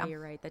 yeah. You're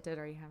right. That did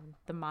already happen.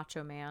 The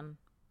Macho Man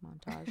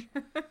montage.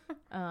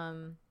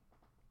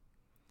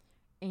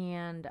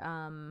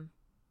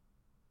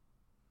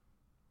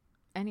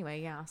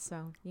 Anyway, yeah.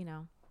 So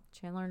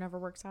Chandler never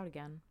works out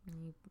again.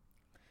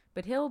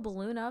 But he'll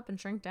balloon up and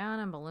shrink down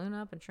and balloon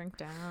up and shrink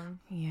down.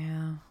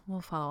 Yeah, we'll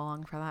follow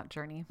along for that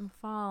journey. We'll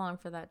follow along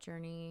for that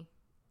journey,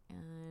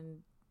 and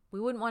we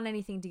wouldn't want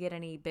anything to get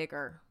any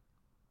bigger.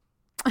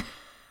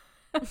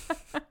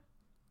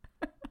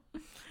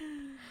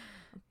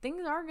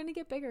 Things are going to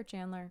get bigger,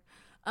 Chandler.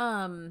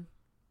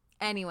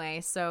 Anyway,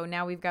 so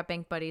now we've got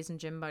bank buddies and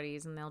gym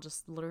buddies, and they'll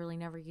just literally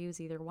never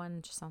use either one.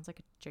 It just sounds like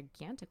a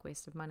gigantic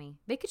waste of money.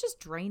 They could just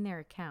drain their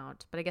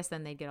account, but I guess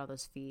then they'd get all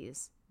those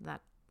fees.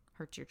 That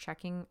hurts your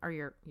checking, or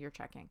your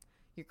checking.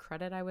 Your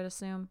credit, I would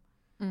assume.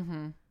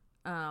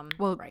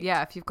 Well, right.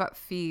 yeah, if you've got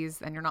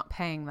fees and you're not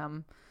paying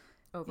them.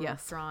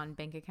 Overdrawn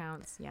bank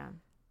accounts. Yeah.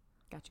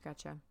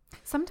 Gotcha.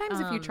 Sometimes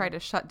if you try to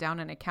shut down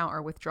an account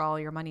or withdraw all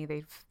your money,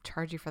 they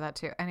charge you for that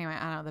too. Anyway,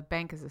 I don't know. The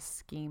bank is a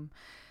scheme.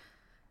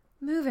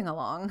 Moving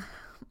along.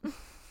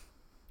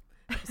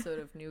 Episode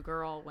of New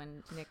Girl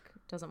when Nick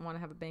doesn't want to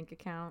have a bank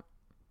account.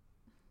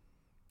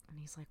 And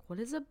he's like, what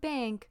is a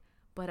bank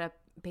but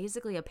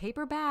basically a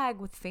paper bag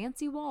with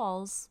fancy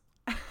walls?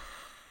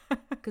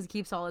 Because he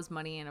keeps all his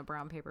money in a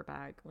brown paper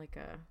bag like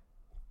a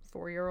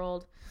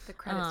 4-year-old. The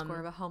credit score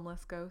of a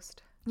homeless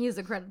ghost. He has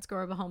a credit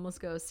score of a homeless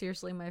ghost.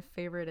 Seriously, my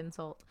favorite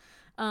insult.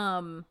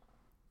 But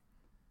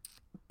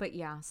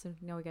yeah, so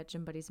now we got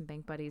gym buddies and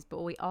bank buddies. But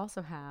what we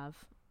also have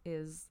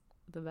is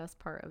the best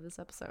part of this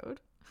episode,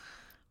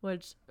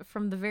 which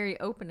from the very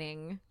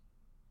opening,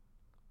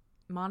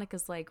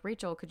 Monica's like,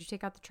 Rachel, could you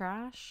take out the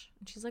trash?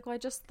 And she's like, well, I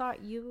just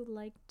thought you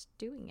liked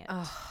doing it.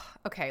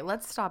 Okay,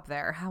 let's stop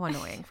there. How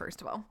annoying,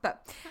 first of all.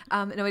 But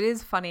no, it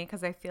is funny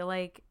because I feel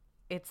like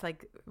it's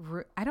like,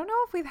 I don't know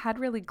if we've had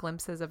really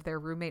glimpses of their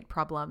roommate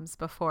problems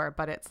before,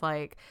 but it's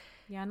like,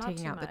 yeah, not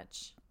too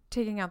much.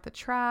 Taking out the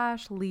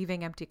trash,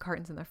 leaving empty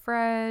cartons in the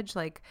fridge.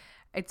 Like,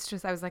 it's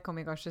just, I was like, oh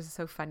my gosh, this is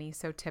so funny,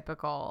 so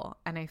typical.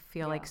 And I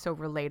feel like so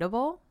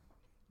relatable.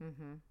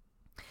 Mm-hmm.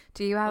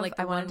 Do you have, like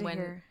I wanted to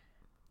hear.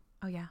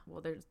 Oh, yeah.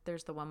 Well,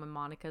 there's the one when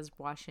Monica's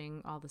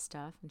washing all the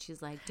stuff and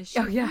she's like, does she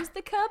Oh, yeah. use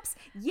the cups?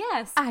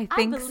 Yes, I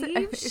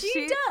believe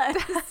she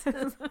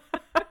does.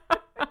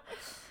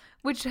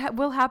 Which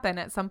will happen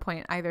at some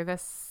point, either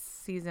this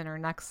season or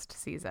next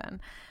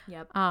season.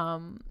 Yep.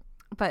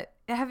 But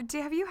have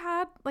you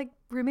had like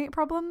roommate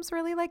problems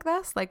really like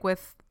this, like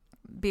with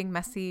being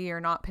messy or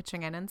not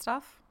pitching in and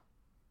stuff?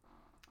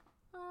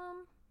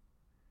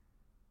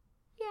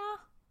 Yeah.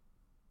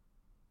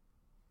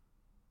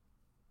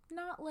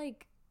 Not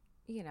like,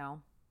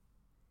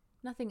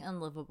 nothing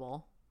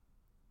unlivable.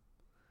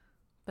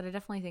 But I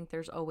definitely think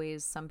there's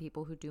always some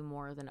people who do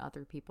more than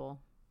other people.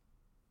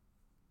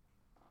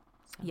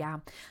 So, yeah.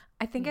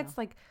 I think it's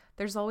like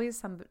there's always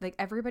some, like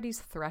everybody's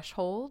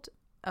threshold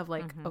of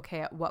like, okay,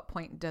 at what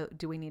point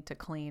do we need to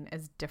clean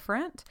is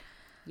different.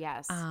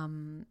 Yes.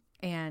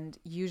 And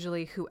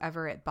usually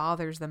whoever it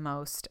bothers the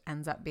most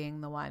ends up being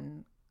the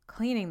one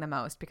cleaning the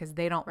most because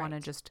they don't want to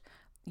just,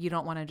 you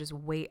don't want to just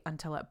wait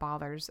until it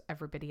bothers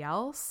everybody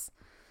else.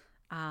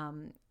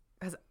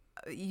 Because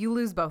you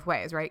lose both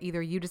ways, right?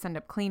 Either you just end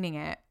up cleaning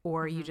it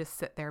or you just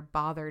sit there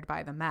bothered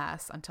by the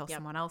mess until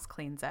someone else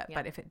cleans it.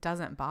 But if it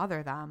doesn't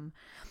bother them,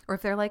 or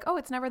if they're like, oh,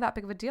 it's never that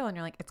big of a deal. And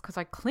you're like, it's because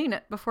I clean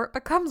it before it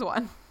becomes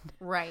one.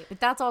 Right. But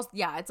that's also,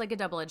 it's like a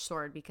double-edged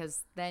sword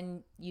because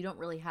then you don't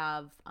really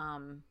have,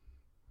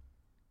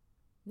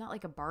 not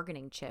like a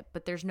bargaining chip,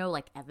 but there's no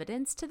like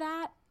evidence to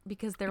that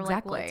because they're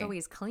like, well, it's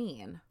always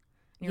clean.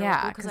 And you're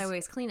like, well, because I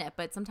always clean it.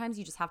 But sometimes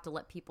you just have to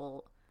let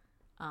people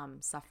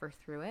suffer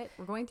through it.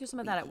 We're going through some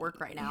of that at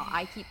work right now.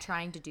 I keep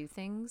trying to do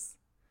things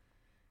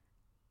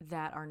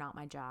that are not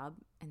my job.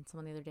 And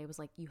someone the other day was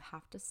like, you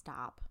have to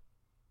stop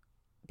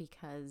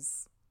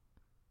because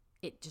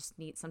it just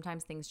needs,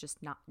 sometimes things just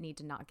need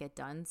to not get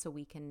done so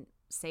we can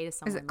say to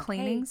someone. Is it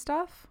cleaning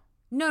stuff?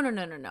 No.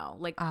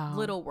 Like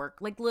little work,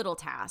 like little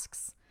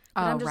tasks.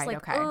 But I'm just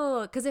like,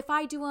 oh, because if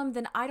I do them,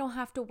 then I don't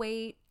have to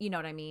wait. You know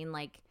what I mean?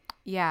 Like,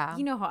 yeah,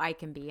 you know how I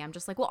can be. I'm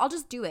just like, well, I'll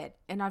just do it.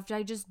 And if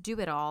I just do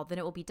it all, then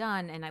it will be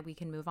done and we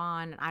can move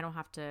on. And I don't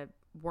have to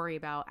worry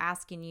about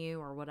asking you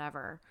or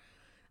whatever.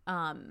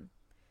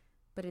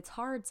 But it's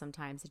hard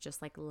sometimes to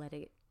just like let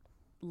it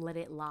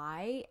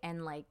lie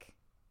and like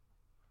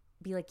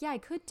be like, yeah, I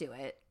could do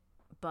it.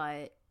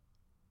 But,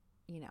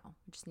 I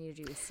just needed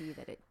you to see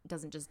that it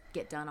doesn't just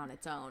get done on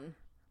its own.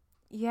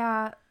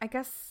 Yeah, I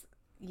guess.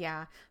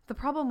 Yeah. The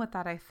problem with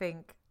that, I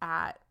think,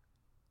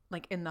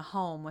 like in the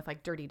home with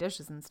like dirty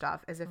dishes and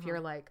stuff is if you're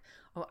like,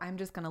 oh, I'm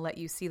just going to let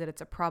you see that it's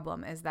a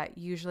problem, is that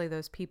usually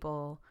those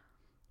people,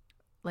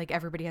 like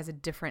everybody has a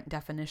different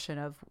definition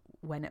of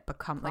when it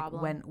becomes like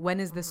when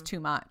is this too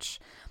much?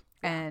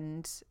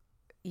 And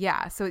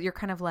so you're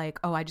kind of like,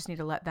 oh, I just need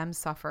to let them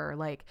suffer.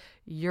 Like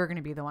you're going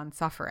to be the one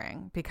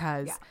suffering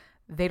because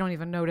they don't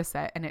even notice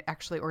it. And it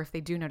actually, or if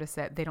they do notice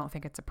it, they don't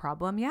think it's a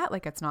problem yet.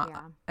 Like it's not,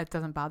 it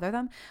doesn't bother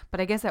them.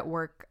 But I guess at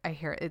work, I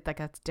hear it like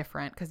that's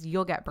different because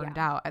you'll get burned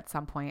out at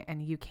some point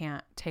and you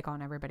can't take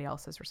on everybody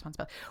else's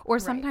responsibility. Or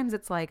sometimes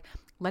it's like,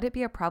 let it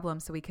be a problem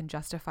so we can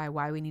justify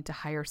why we need to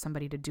hire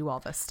somebody to do all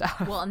this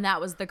stuff. Well, and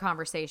that was the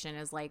conversation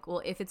is like,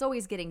 well, if it's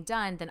always getting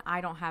done, then I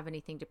don't have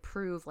anything to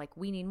prove. Like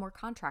we need more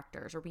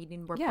contractors or we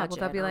need more budget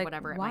they'll be or like,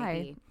 whatever why? It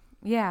might be.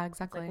 Yeah,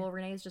 exactly. It's like, well,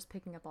 Renee's just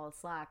picking up all the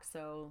slack,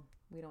 so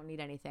we don't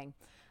need anything.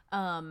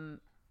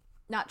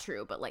 Not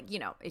true, but like,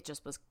 it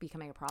just was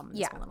becoming a problem in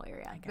this one little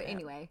area. But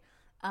anyway,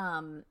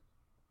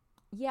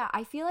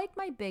 I feel like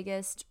my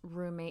biggest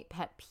roommate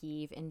pet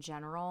peeve in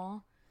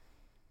general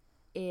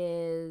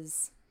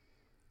is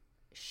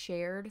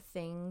shared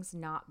things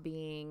not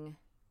being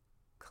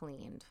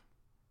cleaned.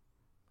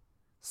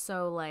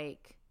 So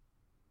like,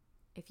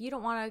 if you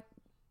don't want to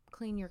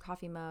clean your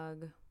coffee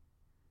mug,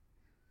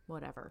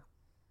 whatever.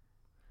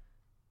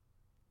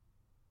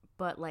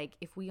 But like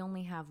if we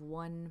only have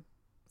one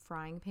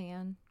frying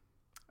pan,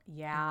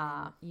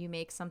 Yeah. you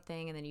make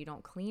something and then you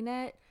don't clean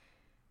it,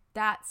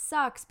 that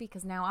sucks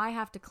because now I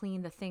have to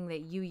clean the thing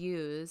that you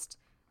used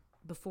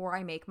before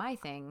I make my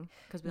thing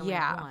because we only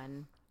have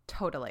one.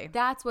 Totally.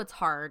 That's what's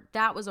hard.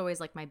 That was always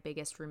like my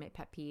biggest roommate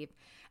pet peeve.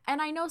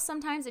 And I know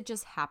sometimes it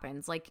just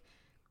happens. Like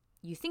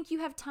you think you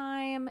have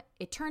time,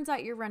 it turns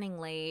out you're running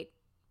late.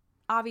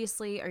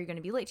 Obviously, are you going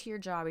to be late to your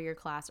job or your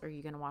class? Or are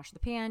you going to wash the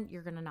pan?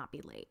 You're going to not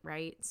be late,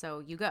 right? So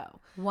you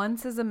go.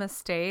 Once is a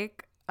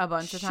mistake, a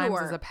bunch of times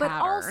is a pattern. But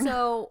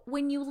also,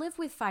 when you live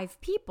with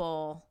 5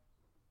 people,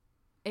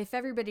 if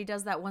everybody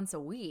does that once a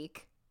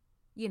week,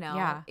 you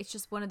know, it's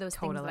just one of those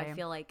things that I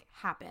feel like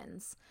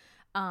happens.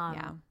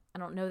 I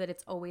don't know that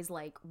it's always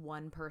like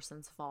one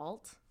person's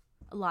fault.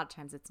 A lot of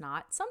times it's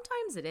not.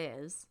 Sometimes it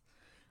is.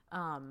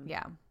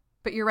 Yeah.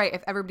 But you're right.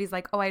 If everybody's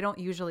like, oh, I don't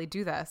usually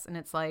do this. And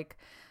it's like,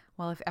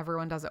 well, if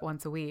everyone does it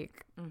once a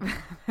week,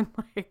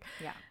 like,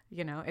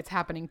 you know, it's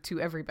happening to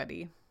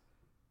everybody.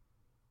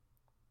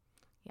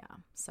 Yeah.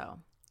 So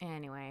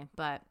anyway,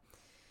 but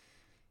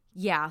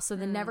yeah. So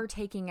the never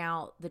taking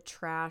out the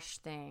trash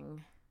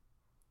thing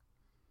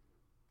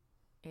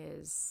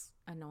is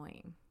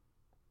annoying.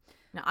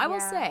 Now, I will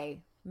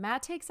say,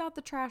 Matt takes out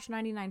the trash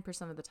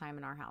 99% of the time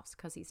in our house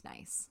because he's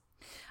nice.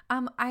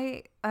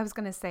 I was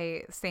going to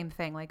say same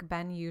thing. Like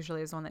Ben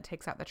usually is the one that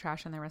takes out the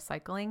trash and the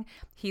recycling.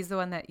 He's the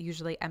one that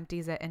usually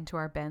empties it into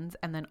our bins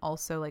and then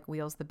also like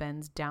wheels the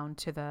bins down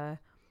to the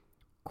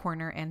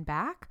corner and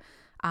back.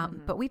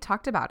 But we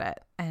talked about it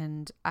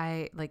and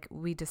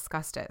we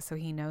discussed it. So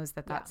he knows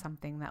that that's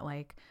something that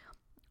like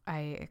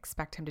I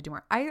expect him to do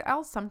more.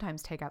 I'll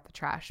sometimes take out the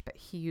trash, but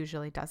he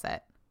usually does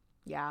it.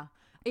 Yeah.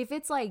 If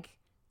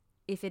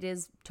it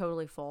is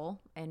totally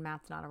full and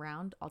Matt's not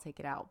around, I'll take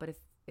it out. But if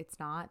it's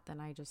not,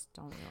 then I just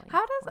don't really.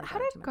 How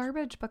did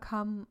garbage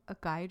become a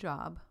guy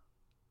job?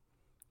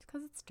 It's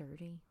because it's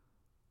dirty.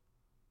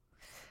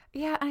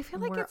 Yeah, I feel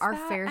like it's our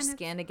fair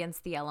skin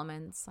against the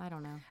elements. I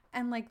don't know.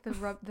 And like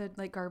the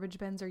like garbage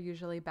bins are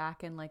usually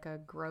back in like a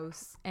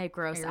gross alley.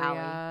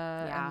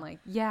 Yeah, and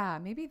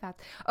like maybe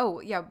that's. Oh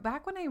yeah,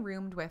 back when I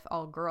roomed with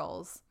all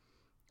girls.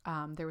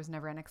 There was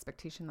never an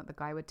expectation that the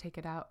guy would take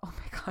it out. Oh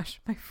my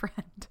gosh, my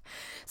friend.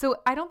 So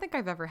I don't think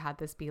I've ever had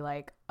this be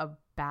like a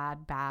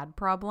bad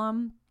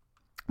problem.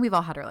 We've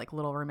all had our like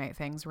little roommate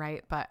things,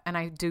 right? And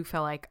I do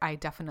feel like I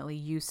definitely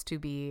used to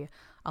be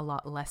a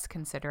lot less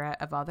considerate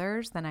of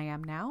others than I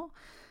am now.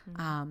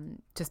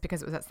 Just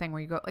because it was that thing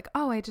where you go like,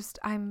 oh,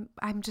 I'm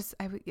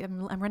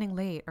running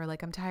late or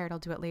like I'm tired. I'll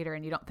do it later.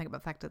 And you don't think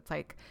about the fact that it's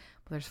like,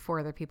 well, there's 5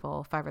 other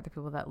people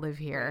that live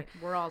here.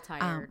 Right. We're all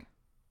tired.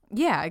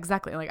 Yeah,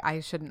 exactly. Like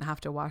I shouldn't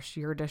have to wash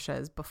your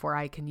dishes before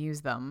I can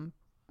use them,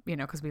 you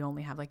know, because we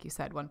only have, like you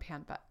said, one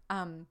pan. But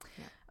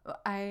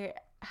I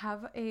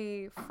have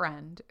a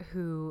friend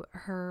who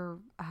her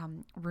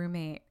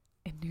roommate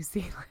in New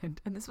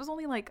Zealand, and this was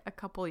only like a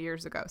couple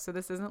years ago. So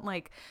this isn't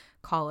like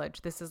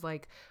college. This is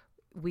like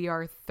we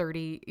are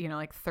 30, you know,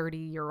 like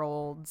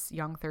 30-year-olds,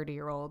 young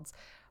 30-year-olds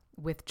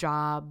with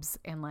jobs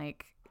and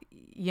like,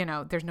 you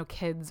know, there's no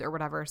kids or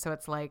whatever. So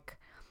it's like,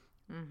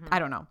 I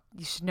don't know.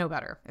 You should know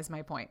better is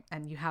my point.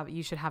 And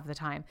you should have the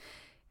time.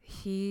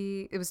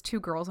 It was 2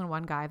 girls and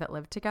 1 guy that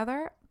lived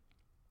together.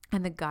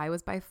 And the guy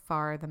was by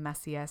far the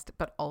messiest,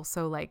 but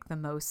also like the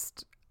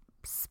most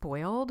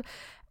spoiled.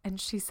 And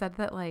she said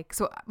that like,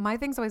 so my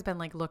thing's always been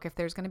like, look, if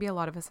there's going to be a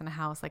lot of us in a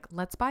house, like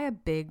let's buy a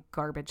big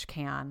garbage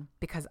can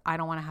because I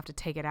don't want to have to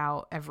take it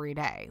out every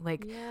day.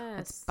 Like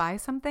let's buy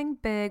something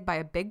big, buy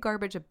a big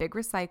garbage, a big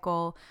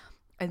recycle.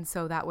 And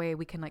so that way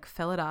we can like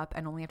fill it up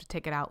and only have to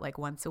take it out like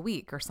once a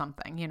week or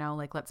something, you know,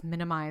 like let's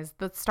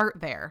start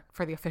there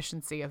for the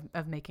efficiency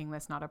of making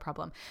this not a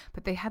problem.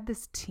 But they had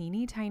this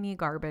teeny tiny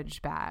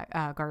garbage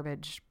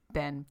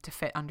bin to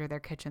fit under their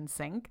kitchen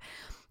sink.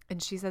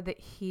 And she said that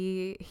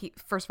he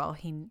first of all,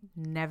 he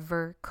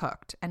never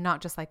cooked, and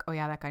not just like, oh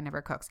yeah, that guy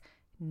never cooks.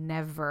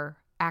 Never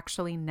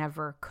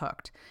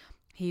cooked.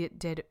 He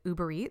did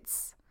Uber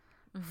Eats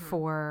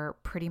for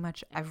pretty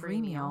much every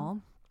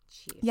meal.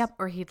 Jeez. Yep.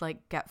 Or he'd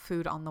like get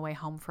food on the way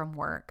home from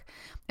work.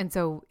 And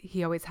so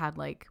he always had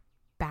like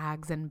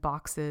bags and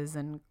boxes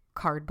and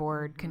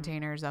cardboard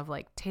containers of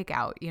like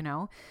takeout, you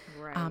know?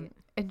 Right.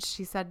 And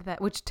she said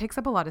that, which takes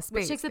up a lot of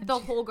space. Which takes up the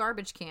whole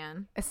garbage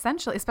can.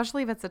 Essentially,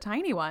 especially if it's a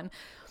tiny one.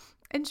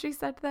 And she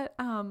said that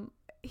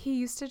he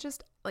used to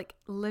just like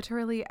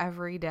literally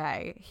every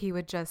day he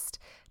would just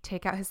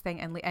take out his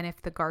thing and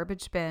if the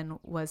garbage bin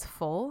was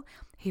full,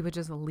 he would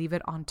just leave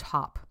it on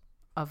top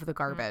of the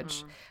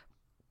garbage.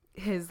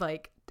 His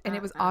like, and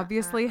it was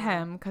obviously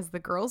him because the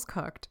girls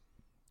cooked.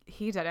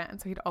 He didn't. And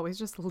so he'd always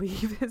just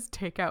leave his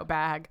takeout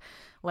bag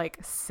like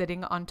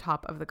sitting on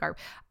top of the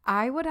garbage.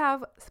 I would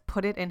have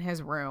put it in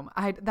his room.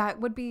 That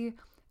would be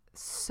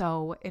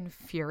so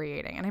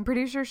infuriating. And I'm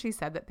pretty sure she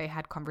said that they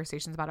had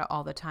conversations about it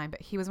all the time.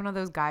 But he was one of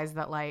those guys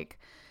that like,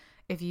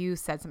 if you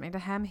said something to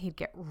him, he'd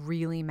get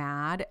really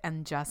mad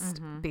and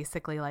just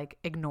basically like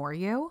ignore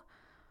you.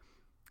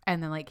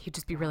 And then like he'd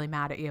just be really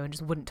mad at you and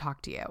just wouldn't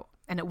talk to you.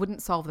 And it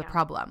wouldn't solve the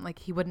problem. Like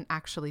he wouldn't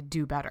actually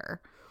do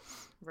better.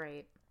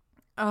 Right.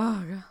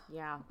 Oh,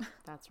 Yeah.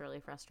 That's really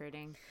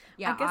frustrating. I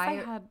Yeah. guess I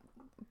had.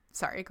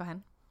 Sorry, go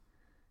ahead.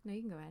 No,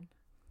 you can go ahead.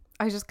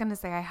 I was just gonna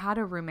say I had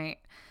a roommate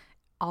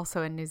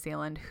also in New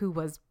Zealand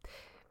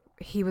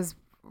he was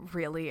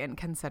really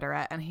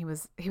inconsiderate, and he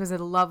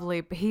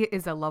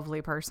is a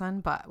lovely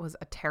person, but was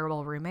a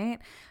terrible roommate.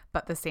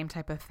 But the same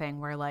type of thing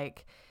where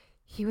like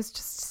he was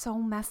just so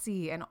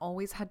messy and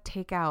always had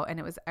takeout and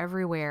it was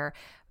everywhere.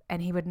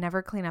 And he would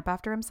never clean up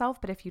after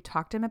himself. But if you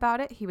talked to him about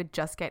it, he would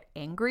just get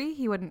angry.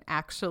 He wouldn't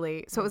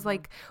actually. So it was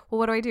like, well,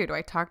 what do? Do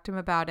I talk to him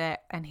about it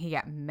and he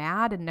get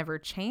mad and never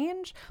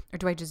change? Or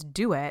do I just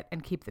do it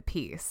and keep the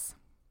peace?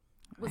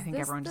 I think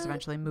everyone just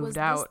eventually moved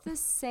out. Was this the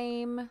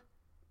same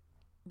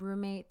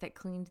roommate that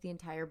cleaned the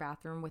entire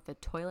bathroom with a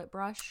toilet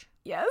brush?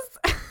 Yes.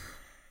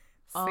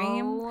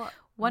 Same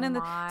one in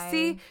the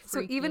see.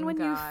 So even when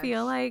you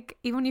feel like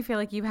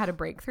you've had a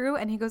breakthrough,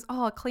 and he goes,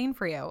 "Oh, I'll clean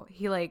for you."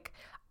 He like,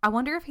 I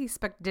wonder if he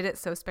did it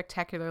so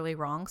spectacularly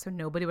wrong, so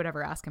nobody would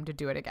ever ask him to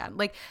do it again.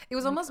 Like it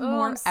was almost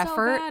more I'm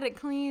effort. so bad at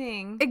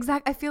cleaning.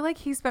 Exact. I feel like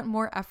he spent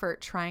more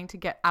effort trying to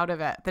get out of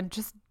it than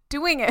just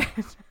doing it.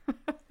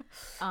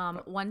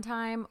 One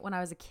time when I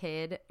was a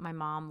kid, my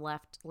mom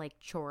left like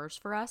chores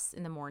for us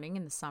in the morning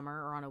in the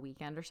summer or on a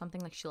weekend or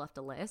something. Like she left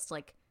a list,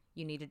 like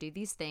you need to do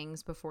these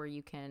things before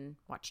you can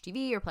watch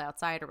TV or play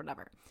outside or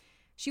whatever.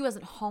 She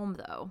wasn't home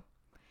though.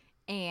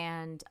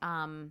 And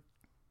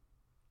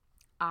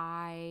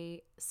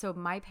so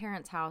my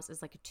parents' house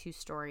is like a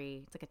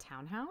 2-story, it's like a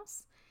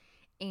townhouse.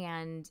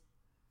 And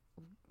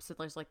so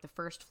there's like the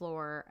first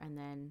floor and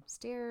then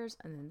stairs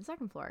and then the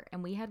second floor.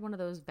 And we had one of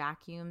those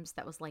vacuums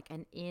that was like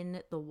an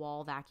in the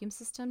wall vacuum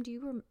system. Do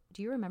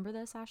you remember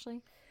this,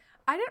 Ashley?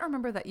 I didn't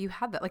remember that you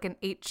had that, like an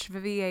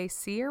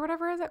HVAC or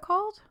whatever is it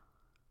called?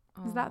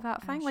 Is that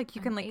thing? Like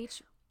you can like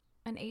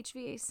an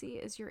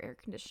HVAC is your air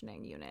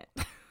conditioning unit.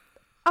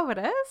 Oh, it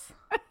is?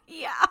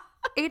 Yeah.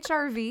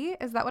 HRV,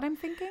 is that what I'm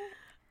thinking?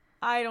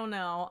 I don't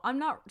know. I'm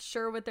not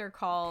sure what they're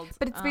called.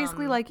 But it's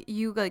basically like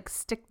you like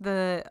stick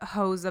the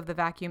hose of the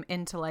vacuum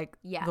into like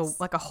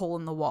like a hole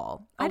in the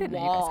wall. I didn't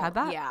know you guys had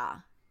that. Yeah.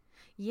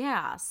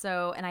 Yeah.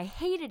 So, and I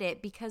hated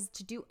it because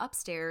to do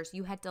upstairs,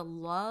 you had to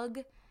lug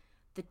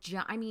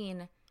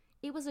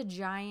it was a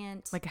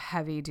giant like a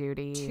heavy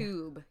duty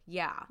tube.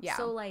 Yeah. Yeah.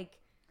 So like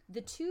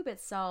the tube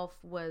itself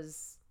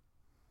was,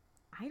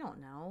 I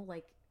don't know,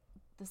 like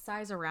the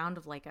size around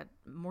of like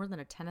more than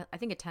a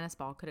tennis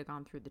ball could have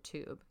gone through the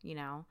tube, you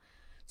know?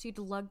 So you'd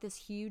lug this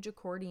huge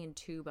accordion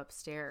tube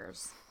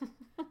upstairs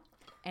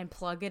and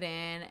plug it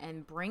in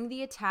and bring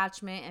the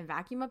attachment and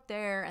vacuum up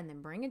there and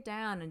then bring it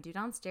down and do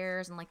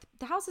downstairs. And like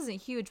the house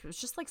isn't huge, but it was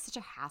just like such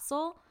a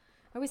hassle.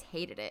 I always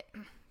hated it.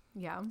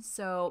 Yeah.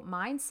 So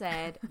mine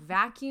said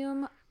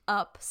vacuum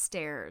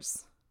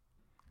upstairs.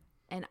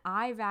 And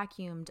I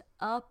vacuumed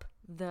up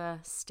the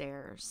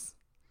stairs.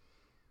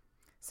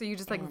 So you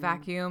just like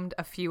vacuumed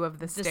a few of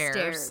the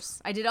stairs.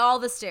 I did all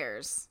the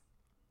stairs.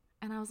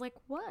 And I was like,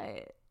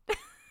 what?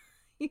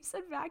 You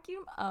said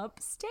vacuum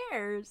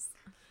upstairs.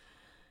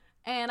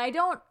 And I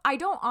don't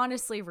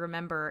honestly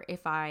remember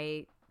if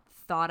I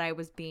thought I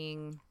was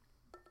being,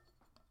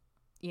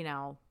 you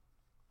know,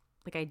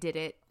 like I did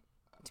it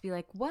to be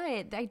like,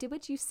 what? I did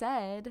what you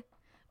said.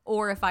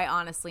 Or if I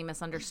honestly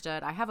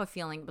misunderstood. I have a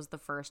feeling it was the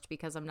first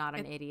because I'm not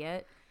an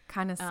idiot.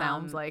 Kind of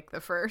sounds like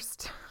the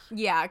first.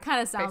 Yeah, it kind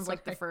of sounds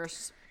like the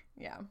first.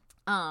 Yeah.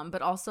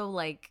 But also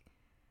like,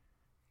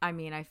 I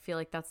mean, I feel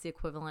like that's the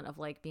equivalent of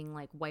like being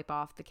like wipe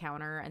off the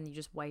counter and you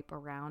just wipe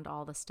around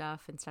all the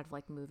stuff instead of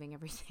like moving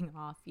everything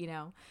off, you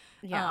know?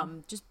 Yeah.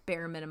 Just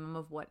bare minimum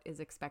of what is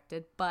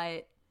expected.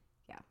 But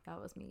yeah,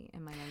 that was me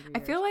in my younger years. I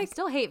feel like I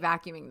still hate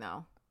vacuuming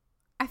though.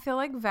 I feel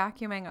like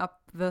vacuuming up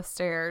the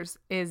stairs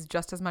is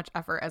just as much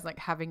effort as like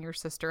having your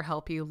sister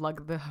help you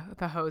lug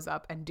the hose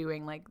up and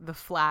doing like the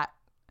flat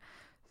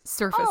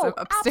surface of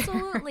upstairs.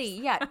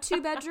 Absolutely. Yeah.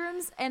 2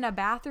 bedrooms and a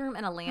bathroom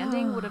and a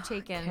landing would have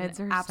taken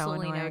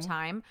absolutely no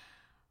time.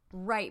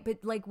 Right. But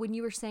like when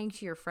you were saying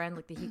to your friend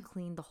like that he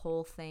cleaned the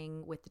whole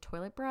thing with the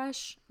toilet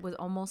brush was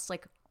almost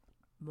like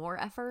more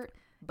effort.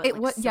 But it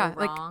was wrong.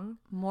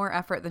 like more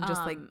effort than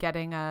just like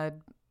getting a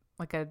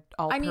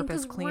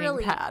all-purpose cleaning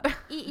pad.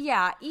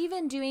 Yeah,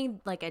 even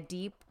doing like a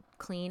deep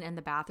clean in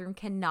the bathroom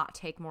cannot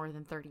take more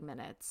than 30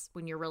 minutes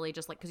when you're really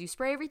just like, because you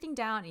spray everything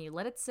down and you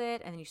let it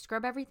sit and then you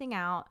scrub everything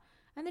out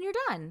and then you're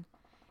done.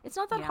 It's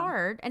not that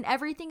hard, and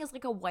everything is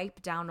like a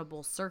wipe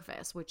downable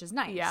surface, which is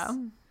nice.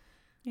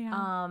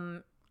 Yeah.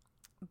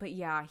 But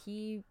yeah,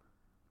 he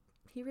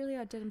really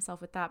outdid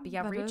himself with that. But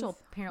yeah, Rachel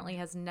apparently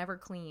has never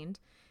cleaned.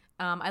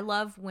 I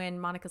love when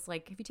Monica's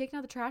like, have you taken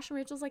out the trash? And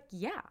Rachel's like,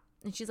 yeah.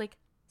 And she's like,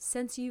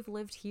 since you've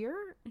lived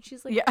here? And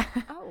she's like,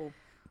 oh,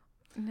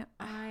 no.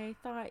 I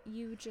thought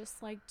you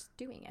just liked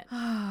doing it.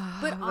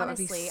 But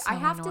honestly, I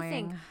have to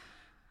think,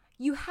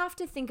 you have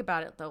to think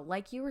about it though.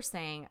 Like you were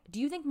saying, do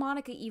you think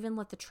Monica even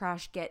let the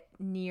trash get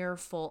near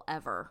full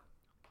ever?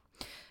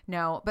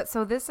 No, but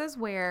so this is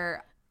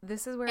where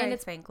I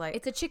think like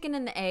it's a chicken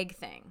and the egg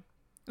thing.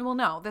 Well,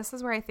 no, this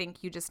is where I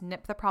think you just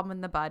nip the problem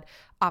in the bud.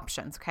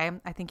 Options, okay?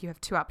 I think you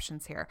have 2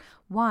 options here.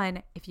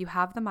 One, if you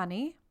have the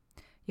money,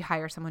 you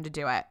hire someone to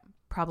do it.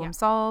 Problem Yeah.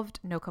 solved,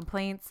 no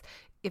complaints.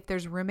 If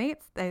there's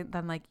roommates,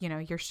 then like, you know,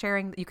 you're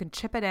sharing, you can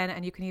chip it in,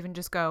 and you can even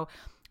just go,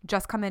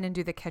 just come in and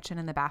do the kitchen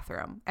and the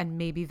bathroom and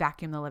maybe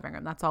vacuum the living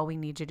room. That's all we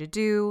need you to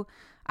do.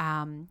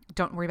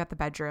 Don't worry about the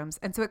bedrooms.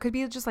 And so it could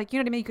be just like, you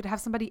know what I mean? You could have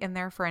somebody in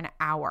there for an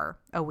hour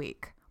a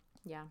week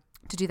Yeah.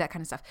 to do that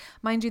kind of stuff.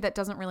 Mind you, that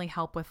doesn't really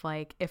help with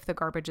like if the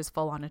garbage is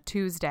full on a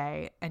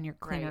Tuesday and your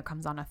cleaner Right.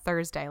 comes on a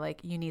Thursday,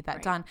 like you need that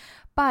Right. done.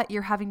 But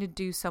you're having to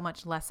do so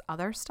much less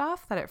other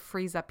stuff that it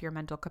frees up your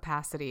mental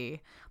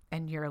capacity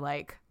and your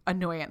like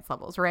annoyance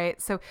levels,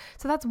 right? So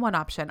that's one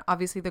option.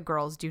 Obviously the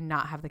girls do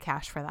not have the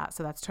cash for that,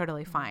 so that's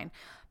totally fine.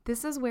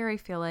 This is where I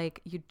feel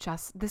like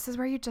this is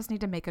where you just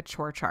need to make a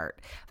chore chart.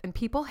 And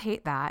people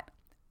hate that.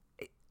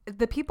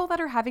 The people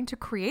that are having to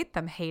create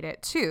them hate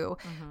it too,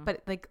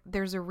 but like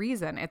there's a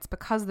reason. It's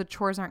because the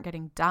chores aren't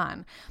getting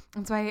done.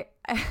 And so I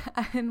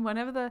in one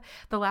of the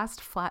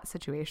last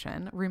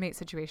roommate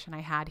situation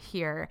I had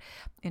here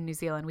in New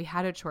Zealand, we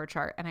had a chore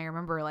chart, and I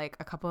remember like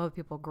a couple of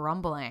people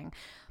grumbling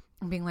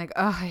and being like,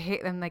 oh, I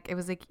hate them. Like, it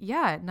was like,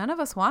 yeah, none of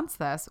us wants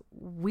this.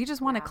 We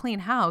just want a clean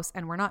house,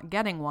 and we're not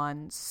getting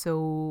one.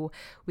 So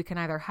we can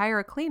either hire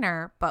a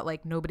cleaner, but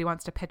like nobody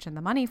wants to pitch in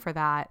the money for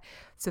that.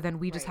 So then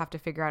we just have to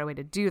figure out a way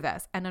to do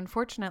this. And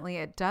unfortunately,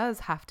 it does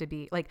have to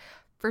be like,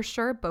 for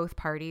sure, both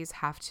parties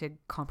have to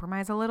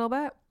compromise a little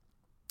bit.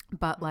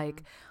 But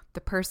like the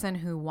person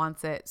who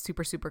wants it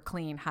super, super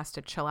clean has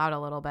to chill out a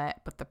little bit.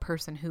 But the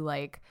person who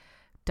like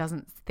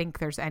doesn't think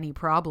there's any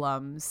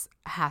problems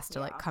has to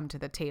like come to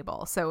the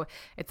table. So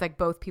it's like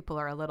both people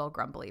are a little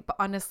grumbly. But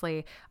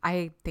honestly,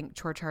 I think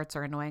chore charts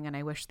are annoying, and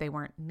I wish they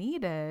weren't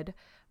needed.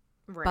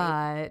 Right.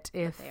 But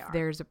if they are.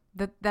 there's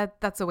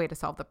that's a way to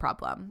solve the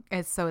problem.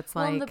 So it's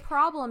Well, like, and the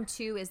problem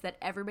too is that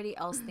everybody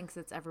else thinks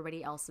it's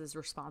everybody else's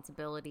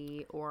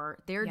responsibility, or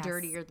they're Yes.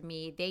 dirtier than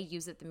me, they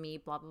use it than me,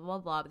 blah blah blah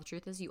blah. But the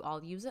truth is, you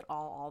all use it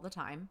all the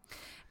time.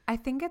 I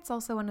think it's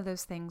also one of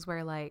those things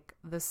where like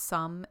the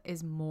sum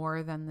is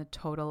more than the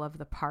total of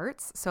the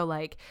parts. So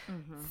like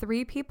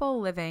 3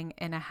 people living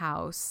in a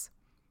house,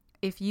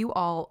 if you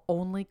all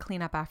only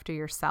clean up after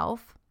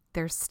yourself,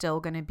 there's still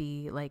going to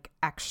be like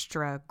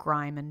extra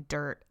grime and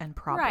dirt and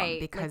problem, Right,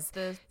 because like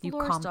the you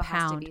floor still has to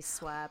compound. be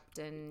swept,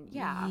 and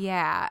yeah.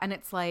 Yeah. And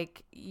it's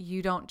like,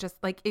 you don't just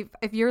like,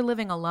 if you're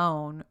living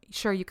alone,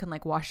 sure, you can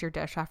like wash your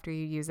dish after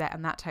you use it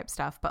and that type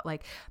stuff. But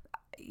like,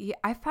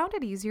 I found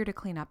it easier to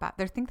clean up.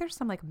 I think there's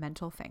some like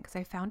mental thing, because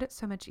I found it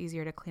so much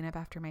easier to clean up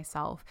after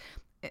myself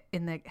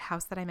in the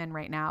house that I'm in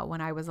right now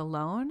when I was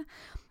alone,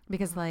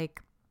 because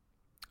like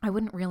I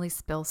wouldn't really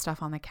spill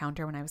stuff on the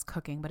counter when I was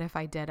cooking, but if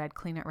I did, I'd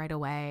clean it right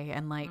away.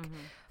 And like,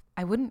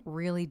 I wouldn't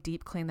really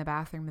deep clean the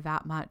bathroom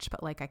that much,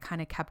 but like I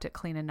kind of kept it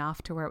clean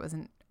enough to where it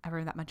wasn't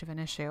ever that much of an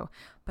issue.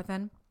 But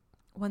then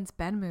once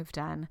Ben moved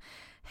in,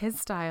 his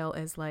style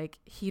is like,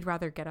 he'd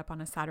rather get up on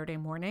a Saturday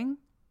morning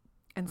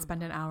and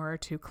spend an hour or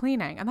two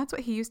cleaning. And that's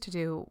what he used to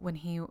do when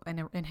he,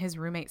 in his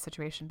roommate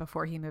situation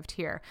before he moved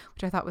here,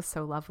 which I thought was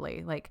so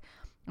lovely. Like,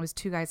 it was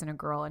 2 guys and a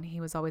girl, and he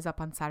was always up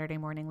on Saturday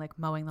morning, like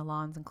mowing the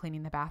lawns and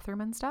cleaning the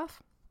bathroom and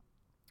stuff.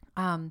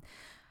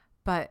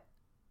 But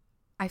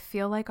I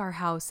feel like our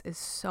house is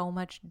so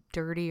much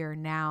dirtier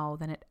now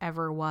than it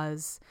ever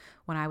was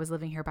when I was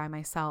living here by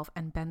myself.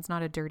 And Ben's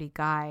not a dirty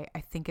guy.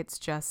 I think it's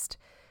just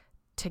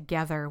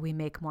together we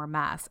make more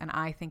mess. And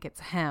I think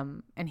it's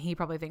him, and he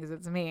probably thinks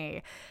it's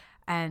me.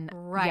 And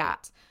Right. yeah,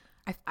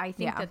 I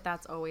think yeah. that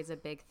that's always a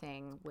big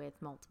thing with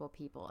multiple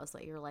people, is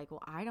that you're like,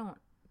 well,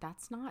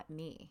 that's not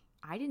me.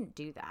 I didn't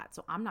do that,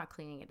 so I'm not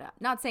cleaning it up.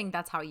 Not saying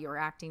that's how you're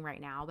acting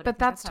right now, but I But think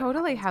that's how it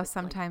totally happens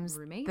how with, like, sometimes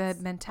roommates the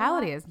a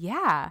mentality lot. is.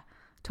 Yeah,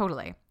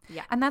 totally.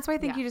 Yeah. And that's why I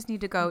think Yeah. you just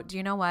need to go, do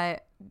you know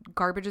what?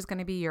 Garbage is going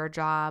to be your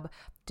job.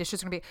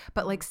 Dishes are going to be,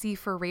 but like, see,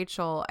 for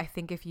Rachel, I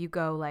think if you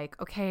go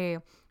like, okay,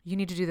 you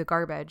need to do the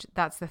garbage.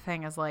 That's the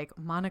thing, is like,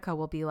 Monica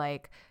will be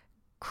like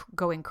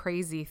going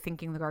crazy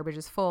thinking the garbage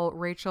is full.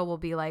 Rachel will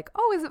be like,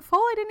 oh, is it full?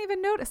 I didn't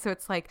even notice. So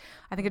it's like,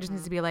 I think it just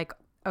needs to be like,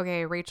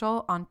 okay,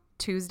 Rachel, on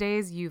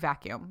Tuesdays you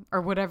vacuum,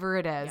 or whatever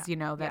it is, you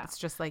know, that it's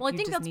just like, Well, I you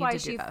think just that's need why to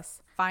she do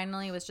this.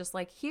 finally was just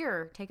like,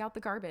 here, take out the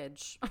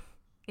garbage.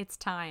 It's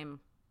time.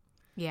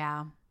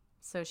 Yeah.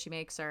 So she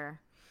makes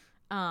her.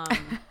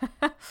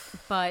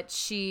 But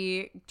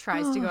she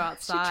tries to go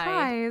outside. She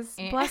tries.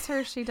 and- Bless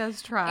her, she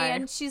does try.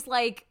 And she's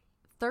like,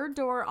 third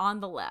door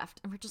on the left.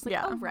 And we're just like,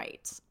 Yeah. oh,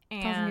 right.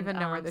 And, doesn't even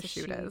know where the so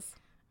chute she- is.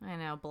 I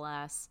know,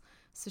 bless.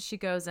 So she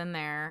goes in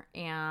there,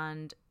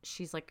 and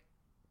she's like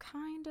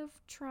kind of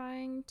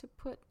trying to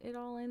put it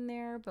all in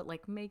there, but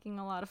like making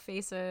a lot of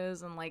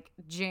faces and like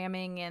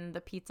jamming in the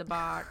pizza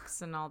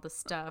box and all this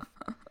stuff.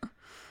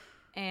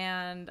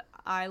 And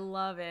I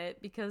love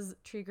it because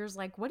Trigger's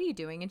like, what are you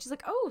doing? And she's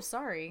like, oh,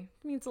 sorry.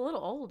 I mean, it's a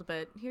little old,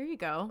 but here you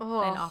go.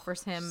 Oh, and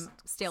offers him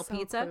stale so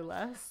pizza.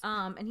 clueless.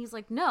 And he's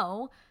like,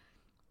 no,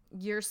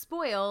 you're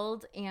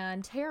spoiled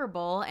and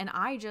terrible. And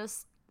I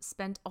just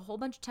spent a whole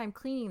bunch of time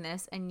cleaning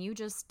this, and you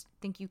just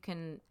think you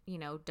can,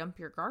 dump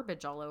your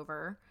garbage all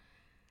over.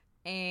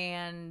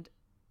 And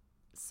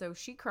So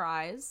she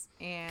cries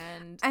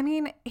and I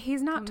mean,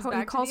 he's not. comes He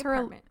back to calls the her.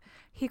 apartment.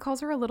 He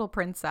calls her a little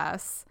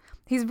princess.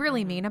 He's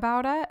really mean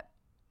about it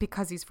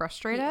because he's He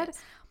frustrated. is.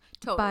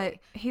 Totally.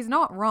 But he's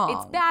not wrong.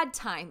 It's bad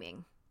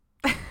timing.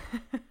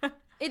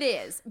 It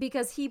is,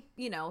 because he,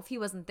 if he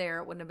wasn't there,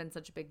 it wouldn't have been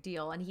such a big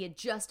deal. And he had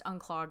just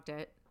unclogged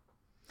it.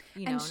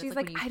 And it's she's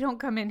when like, you- I don't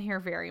come in here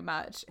very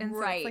much. And so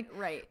right, it's like,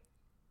 right.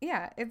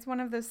 yeah, it's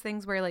one of those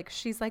things where like,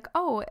 she's like,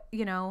 oh,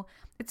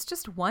 it's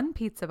just one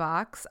pizza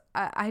box.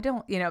 I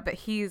don't, but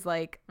he's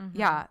like,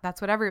 yeah, that's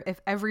whatever. If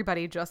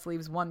everybody just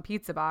leaves one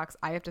pizza box,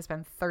 I have to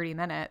spend 30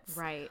 minutes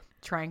Right.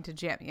 trying to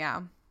jam.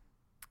 Yeah.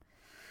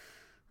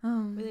 But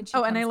then she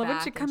And I comes love when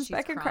back she and comes she's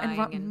back and crying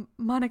cries. and-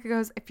 Monica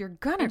goes, if you're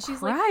gonna And she's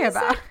like, cry "He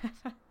about it.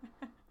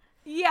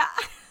 Yeah.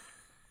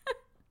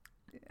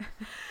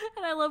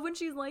 And I love when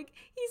she's like,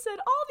 he said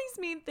all these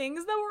mean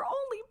things that were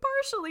only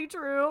partially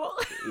true.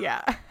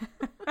 Yeah.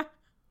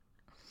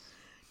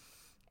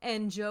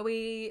 And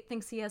Joey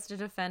thinks he has to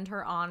defend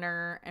her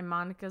honor. And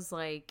Monica's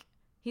like,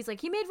 he's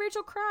like, he made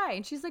Rachel cry.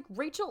 And she's like,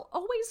 Rachel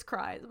always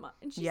cries.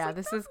 And she's Yeah, like,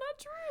 this that's is not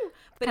true.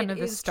 But kind it of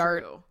the is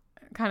start. true.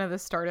 Kind of the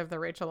start of the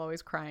Rachel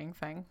always crying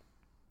thing.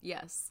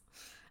 Yes.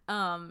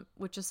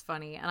 Which is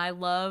funny. And I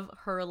love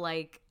her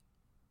like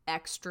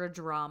extra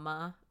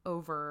drama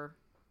over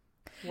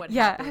what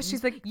happened.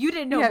 She's like, you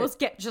didn't almost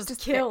get just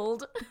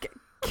killed. Get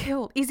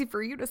killed. Easy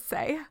for you to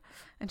say.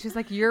 And she's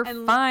like, you're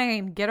And-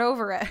 fine. Get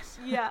over it.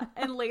 Yeah.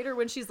 And later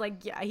when she's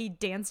like, yeah, he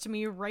danced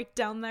me right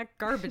down that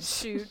garbage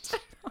chute.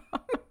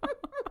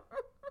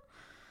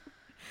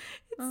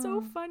 It's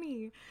so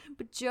funny.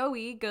 But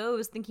Joey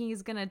goes thinking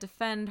he's going to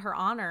defend her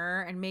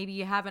honor. And maybe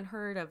you haven't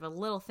heard of a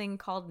little thing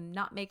called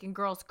not making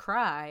girls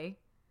cry.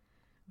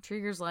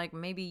 Trigger's like,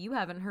 maybe you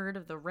haven't heard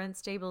of the Rent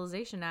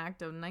Stabilization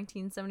Act of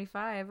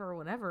 1975 or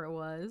whatever it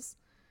was.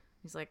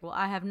 He's like, well,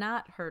 I have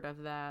not heard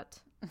of that.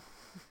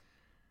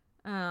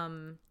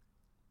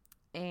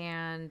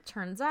 And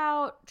turns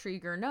out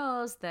Trigger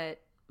knows that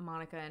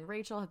Monica and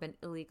Rachel have been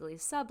illegally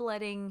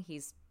subletting.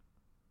 He's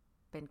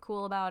been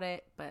cool about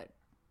it, but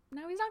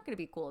now he's not going to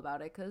be cool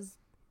about it because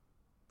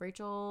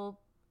Rachel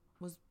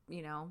was,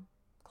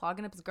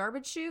 clogging up his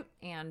garbage chute,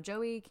 and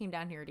Joey came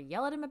down here to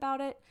yell at him about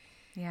it.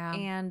 Yeah.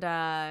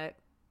 And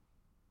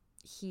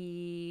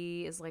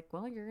he is like,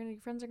 well, your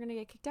friends are going to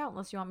get kicked out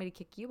unless you want me to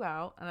kick you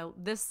out. And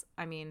this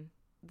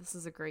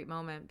is a great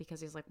moment because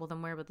he's like, well,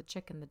 then where would the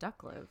chick and the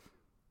duck live?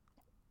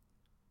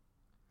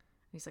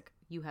 He's like,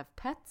 you have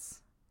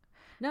pets?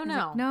 No.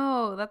 Like,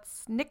 no,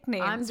 that's I'm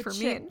nicknames the for me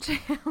chick. and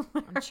Chandler.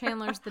 I'm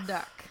Chandler's the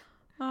duck.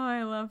 Oh,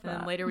 I love And that.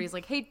 then later he's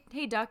like, hey,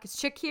 duck, is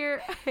Chick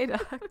here? Hey,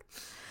 duck.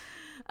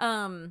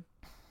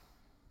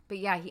 But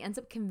yeah, he ends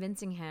up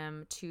convincing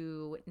him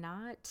to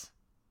not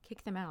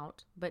kick them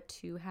out, but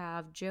to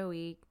have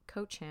Joey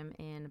coach him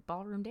in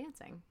ballroom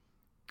dancing.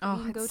 So he Oh,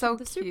 can it's go so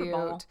to the cute. Super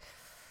Bowl. It's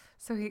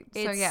So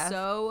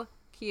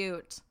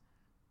cute.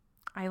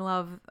 I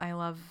love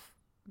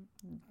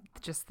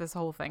just this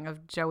whole thing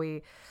of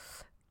Joey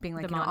being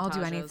like, The I'll do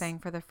montages. anything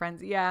for the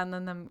friends. Yeah, and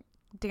then them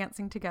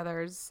dancing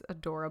together is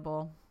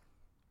adorable.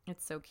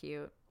 It's so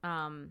cute.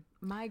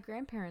 My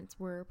grandparents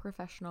were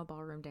professional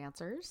ballroom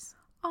dancers.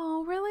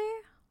 Oh,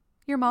 really?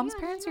 Your mom's Yeah,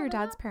 did parents you or your know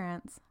dad's that?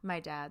 parents? My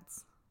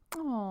dad's.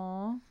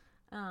 Oh.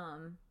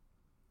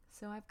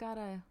 So I've got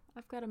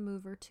a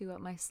move or two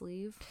up my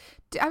sleeve.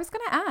 I was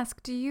gonna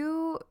ask, do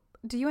you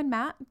and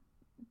Matt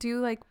do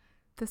like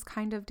this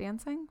kind of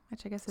dancing,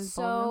 which I guess is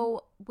ballroom?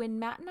 So when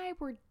Matt and I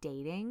were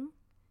dating,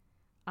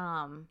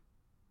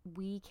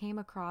 we came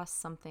across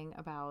something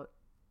about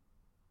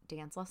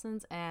dance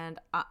lessons, and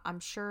I'm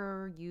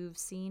sure you've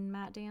seen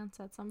Matt dance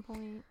at some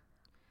point.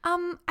 I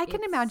can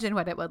It's- imagine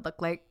what it would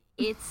look like.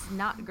 It's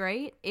not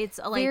great. It's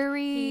like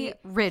Very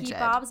rigid.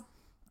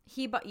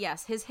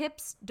 Yes, his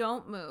hips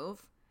don't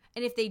move,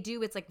 and if they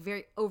do, it's like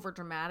very over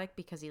dramatic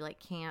because he like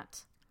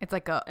can't. It's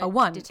like a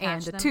 1 detach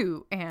and a them.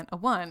 2 and a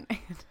 1.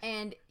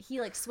 And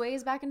he like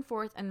sways back and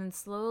forth, and then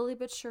slowly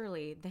but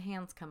surely the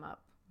hands come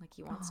up, like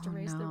he wants to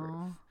raise the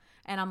roof.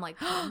 And I'm like,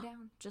 put him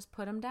down. Just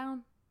put him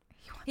down.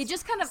 He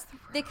just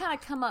they kind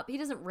of come up. He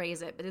doesn't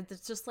raise it, but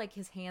it's just like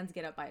his hands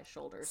get up by his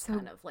shoulders, So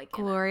kind of like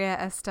in a- Gloria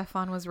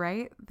Estefan was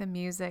right. The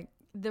music,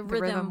 the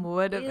rhythm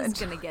would is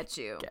eventually gonna get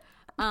you.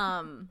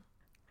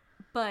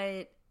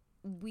 But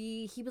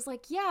he was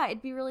like, yeah,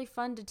 it'd be really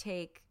fun to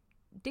take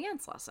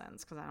dance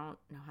lessons because I don't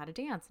know how to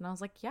dance. And I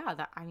was like, yeah,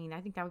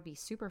 I think that would be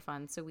super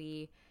fun. So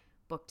we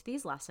booked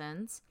these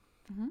lessons,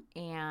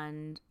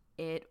 and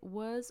it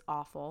was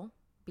awful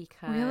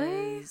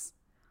because,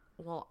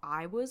 well,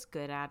 I was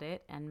good at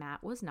it and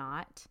Matt was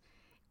not.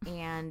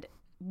 And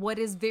what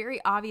is very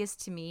obvious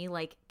to me,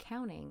 like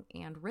counting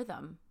and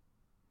rhythm,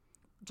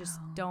 just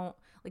don't,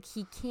 like,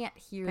 he can't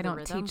hear they the don't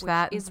rhythm, teach which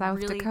that in is South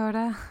really,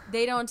 Dakota.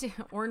 They don't,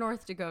 or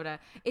North Dakota.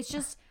 It's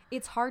just,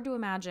 it's hard to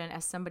imagine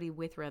as somebody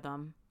with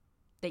rhythm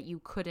that you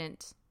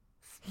couldn't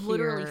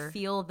literally Hear.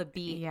 feel the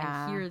beat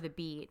Yeah. and hear the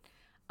beat.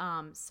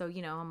 So,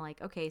 I'm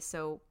like, okay,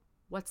 so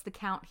what's the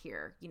count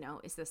here?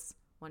 Is this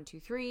 1, 2,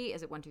 3?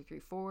 Is it 1, 2, 3,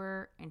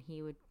 4? And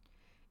he'd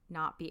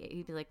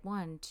be like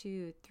 1,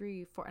 2,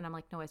 3, 4. And I'm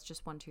like, no, it's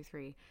just 1, 2,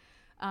 3.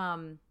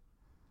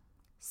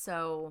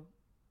 So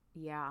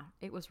yeah,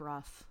 it was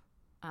rough.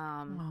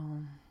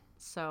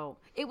 So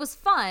it was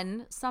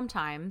fun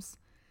sometimes,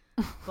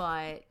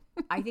 but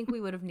I think we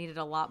would have needed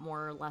a lot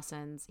more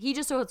lessons. He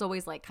just was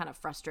always like kind of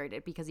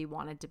frustrated because he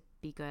wanted to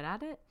be good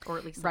at it, or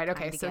at least like, right.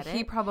 Okay. So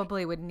he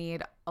probably would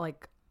need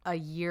like a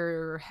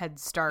year head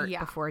start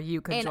before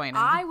you could join him.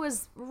 I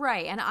was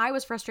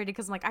frustrated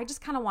because I'm like, I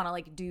just kind of want to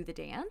like do the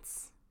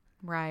dance.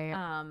 Right.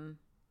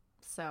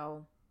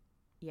 So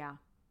yeah,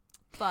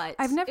 but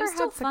I've never it was had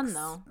still fun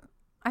though.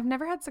 I've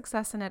never had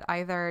success in it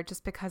either,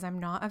 just because I'm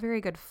not a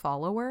very good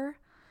follower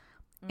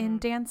in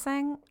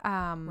dancing.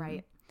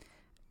 Right.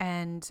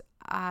 And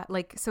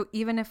like, so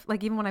even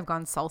when I've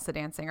gone salsa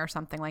dancing or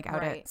something, like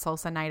out at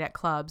salsa night at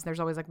clubs, there's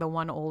always like the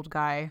one old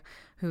guy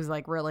who's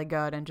like really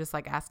good and just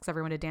like asks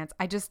everyone to dance.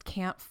 I just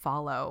can't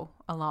follow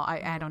along.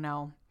 I don't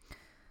know.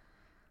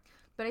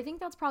 But I think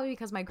that's probably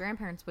because my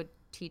grandparents would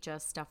teach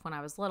us stuff when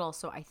I was little.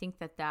 So I think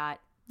that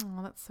oh,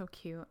 that's so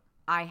cute.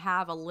 I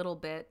have a little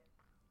bit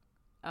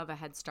of a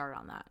head start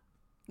on that.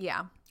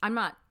 Yeah. I'm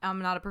not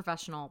a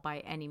professional by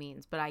any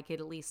means, but I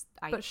could at least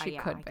But she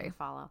could be. I can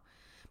follow.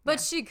 But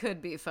she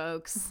could be,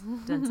 folks.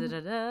 Dun, da,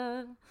 da,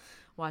 da.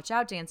 Watch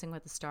out, Dancing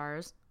with the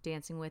Stars.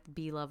 Dancing with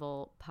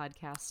B-level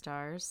podcast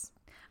stars.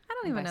 I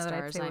don't even know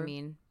stars, that I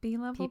mean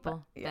B-level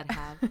people that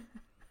have.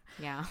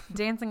 Yeah.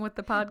 Dancing with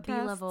the podcast.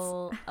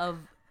 B-level of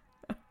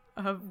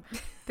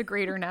the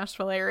greater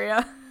Nashville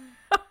area.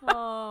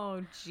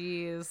 Oh,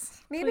 jeez.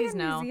 Maybe Please in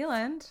no. New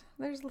Zealand,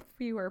 there's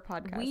fewer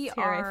podcasts We here,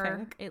 are I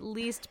think. at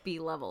least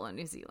B-level in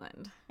New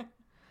Zealand.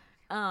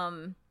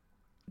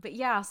 But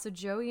yeah, so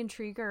Joey and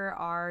Trigger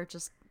are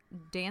just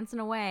dancing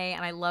away,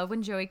 and I love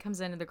when Joey comes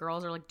in and the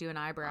girls are like doing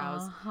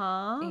eyebrows,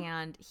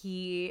 and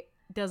he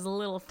does a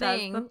little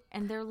thing,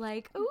 and they're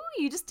like, "Ooh,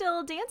 you just did a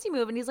little dancey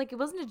move," and he's like, "It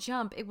wasn't a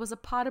jump, it was a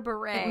pas de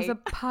bourrée." It was a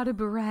pas de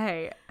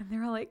bourrée, and they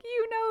were like,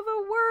 "You know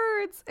the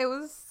words." It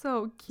was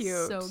so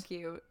cute. So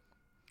cute.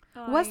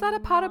 Was that a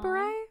pas de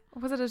bourrée?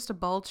 Or was it just a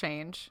ball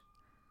change?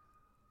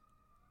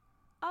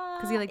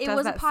 Because he like does that side step. It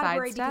was a pas de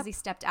bourrée because he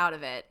stepped out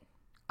of it.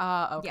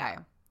 Okay. Yeah.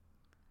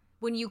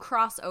 When you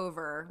cross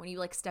over, when you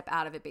like step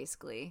out of it,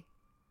 basically.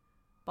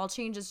 Ball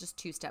change is just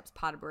 2 steps.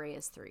 Pas de bourrée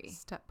is 3.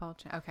 Step ball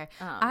change. Okay.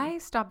 I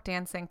stopped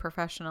dancing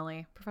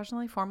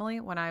formally,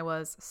 when I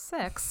was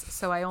 6.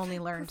 So I only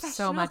learned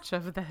so much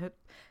of the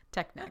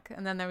technique.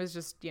 And then there was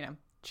just,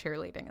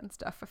 cheerleading and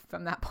stuff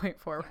from that point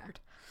forward.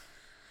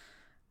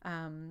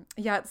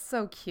 Yeah, it's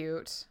so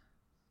cute.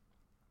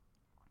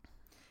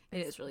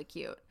 It is really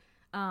cute.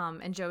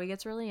 And Joey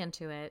gets really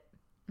into it.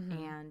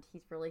 And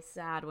he's really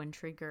sad when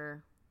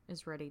Trigger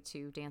is ready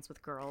to dance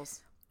with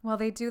girls. Well,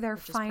 they do their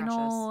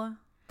final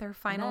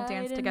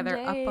dance together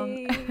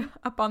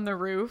up on the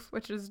roof,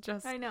 which is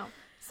just I know.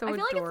 So I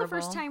feel adorable. like it's the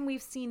first time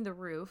we've seen the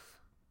roof.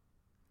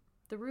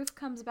 The roof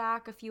comes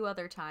back a few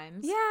other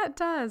times. Yeah, it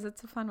does.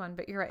 It's a fun one,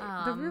 but you're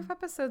right. The roof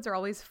episodes are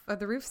always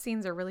the roof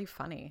scenes are really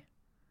funny.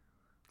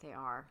 They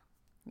are.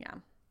 Yeah.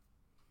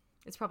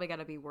 It's probably got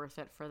to be worth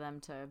it for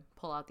them to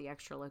pull out the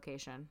extra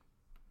location.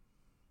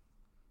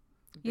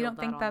 You don't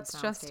think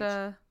that's just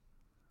a...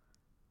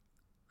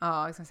 Oh,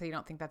 I was going to say, you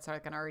don't think that's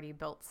like an already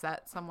built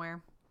set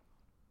somewhere?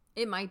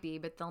 It might be,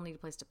 but they'll need a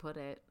place to put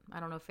it. I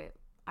don't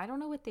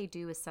know what they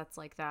do with sets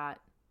like that.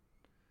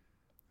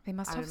 They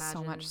must have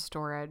so much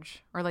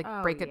storage. Or like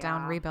break it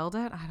down, rebuild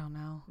it? I don't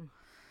know.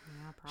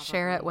 Yeah, probably.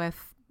 Share it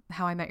with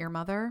How I Met Your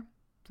Mother?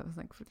 That was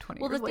like 20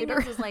 years later. Well,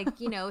 the thing is like,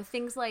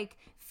 things like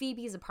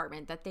Phoebe's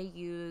apartment that they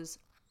use,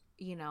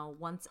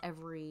 once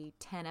every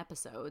 10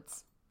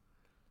 episodes.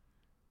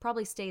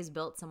 Probably stays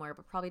built somewhere,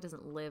 but probably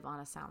doesn't live on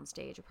a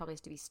soundstage. It probably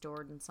has to be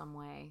stored in some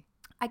way.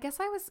 I guess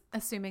I was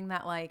assuming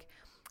that like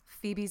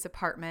Phoebe's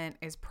apartment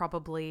is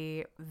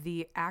probably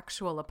the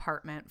actual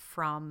apartment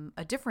from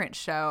a different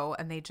show,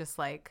 and they just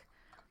like,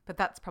 but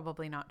that's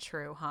probably not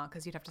true, huh?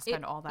 Because you'd have to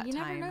spend all that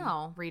time never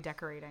know.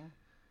 Redecorating.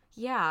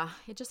 Yeah,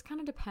 it just kind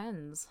of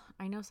depends.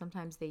 I know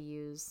sometimes they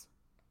use,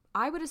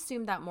 I would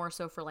assume that more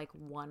so for like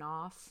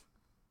one-off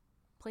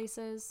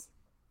places,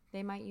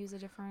 they might use a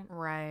different.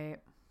 Right.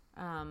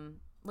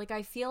 Like,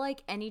 I feel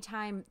like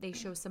anytime they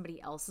show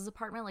somebody else's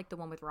apartment, like the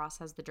one with Ross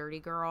has the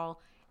dirty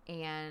girl,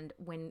 and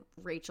when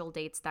Rachel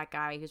dates that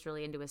guy who's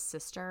really into his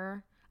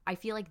sister, I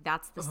feel like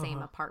that's the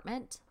same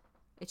apartment.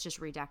 It's just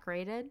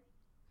redecorated.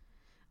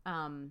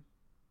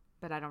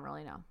 But I don't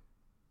really know.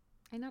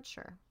 I'm not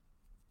sure.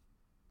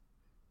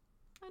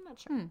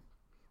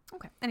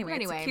 Okay. Anyway,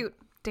 it's a cute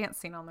dance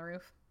scene on the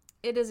roof.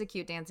 It is a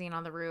cute dance scene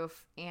on the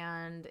roof,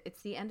 and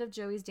it's the end of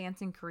Joey's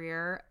dancing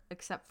career,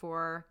 except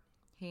for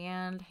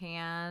hand,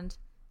 head.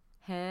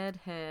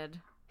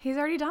 He's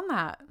already done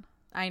that.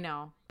 I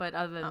know, but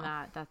other than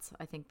that, that's,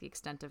 I think, the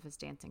extent of his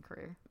dancing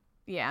career.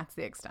 Yeah, it's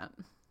the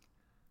extent.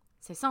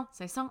 Saison,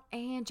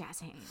 and jazz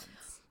hands.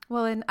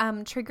 Well,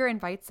 and Trigger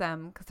invites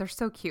them because they're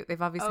so cute.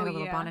 They've obviously had a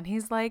little bond, and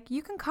he's like,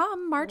 "You can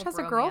come. Marge has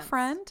a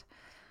girlfriend."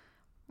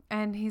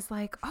 And he's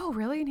like, "Oh,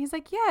 really?" And he's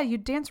like, "Yeah, you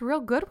dance real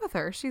good with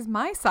her. She's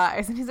my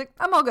size." And he's like,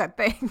 "I'm all good,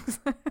 thanks."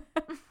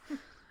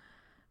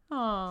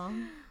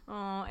 Aww.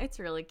 Oh, it's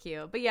really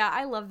cute. But yeah,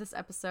 I love this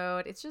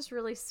episode. It's just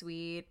really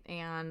sweet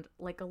and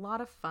like a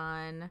lot of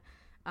fun.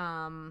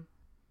 And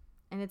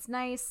it's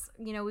nice,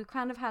 you know, we've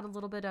kind of had a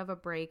little bit of a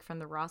break from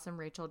the Ross and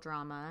Rachel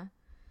drama.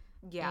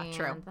 Yeah, and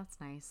true. That's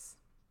nice.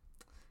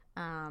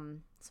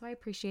 So I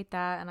appreciate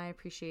that, and I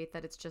appreciate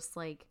that it's just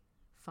like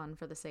fun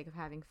for the sake of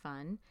having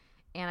fun.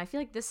 And I feel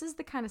like this is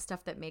the kind of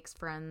stuff that makes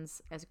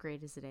Friends as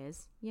great as it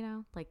is, you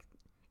know? Like,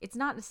 it's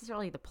not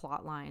necessarily the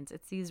plot lines.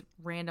 It's these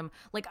random,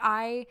 like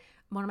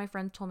one of my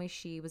friends told me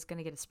she was going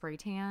to get a spray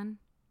tan,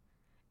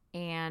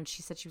 and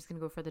she said she was going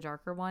to go for the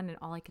darker one, and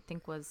all I could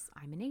think was,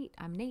 I'm Nate.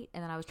 And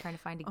then I was trying to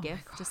find a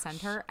gift to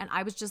send her, and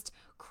I was just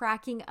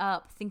cracking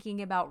up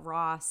thinking about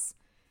Ross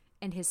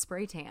and his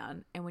spray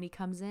tan. And when he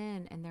comes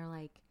in and they're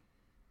like,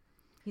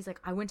 he's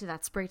like, I went to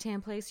that spray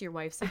tan place your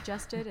wife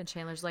suggested. And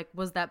Chandler's like,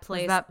 was that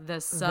place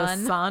the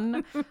Sun? The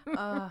Sun?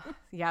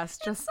 Yes,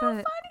 just it's so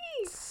funny.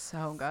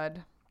 So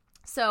good.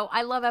 So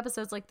I love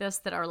episodes like this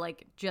that are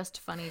like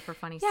just funny for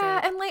funny's sake.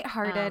 Yeah, and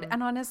lighthearted.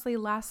 And honestly,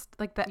 the last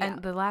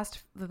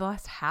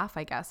half,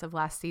 I guess, of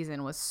last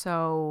season was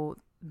so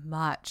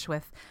much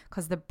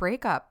because the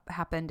breakup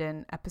happened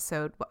in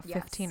episode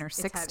 15 or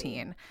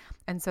 16,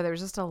 and so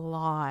there's just a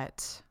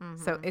lot.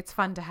 So it's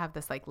fun to have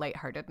this like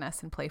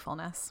lightheartedness and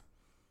playfulness.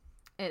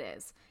 It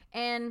is.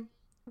 And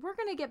we're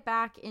going to get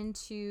back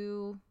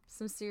into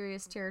some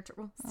serious territory,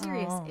 well,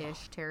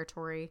 serious-ish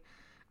territory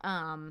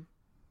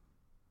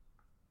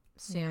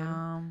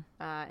soon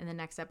in the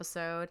next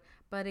episode.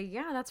 But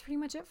yeah, that's pretty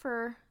much it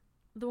for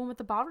the one with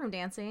the ballroom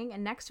dancing.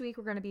 And next week,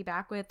 we're going to be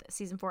back with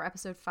season 4,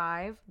 episode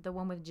 5, the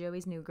one with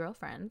Joey's new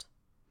girlfriend.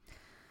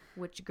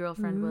 Which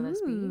girlfriend will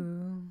this be?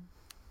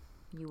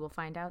 You will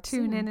find out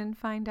soon. Tune in and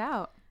find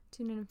out.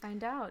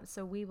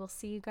 So we will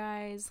see you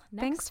guys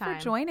next time.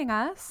 Thanks for joining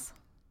us.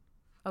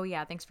 Oh,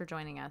 yeah. Thanks for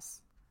joining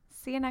us.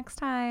 See you next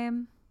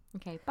time.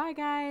 Okay. Bye,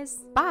 guys.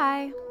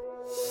 Bye.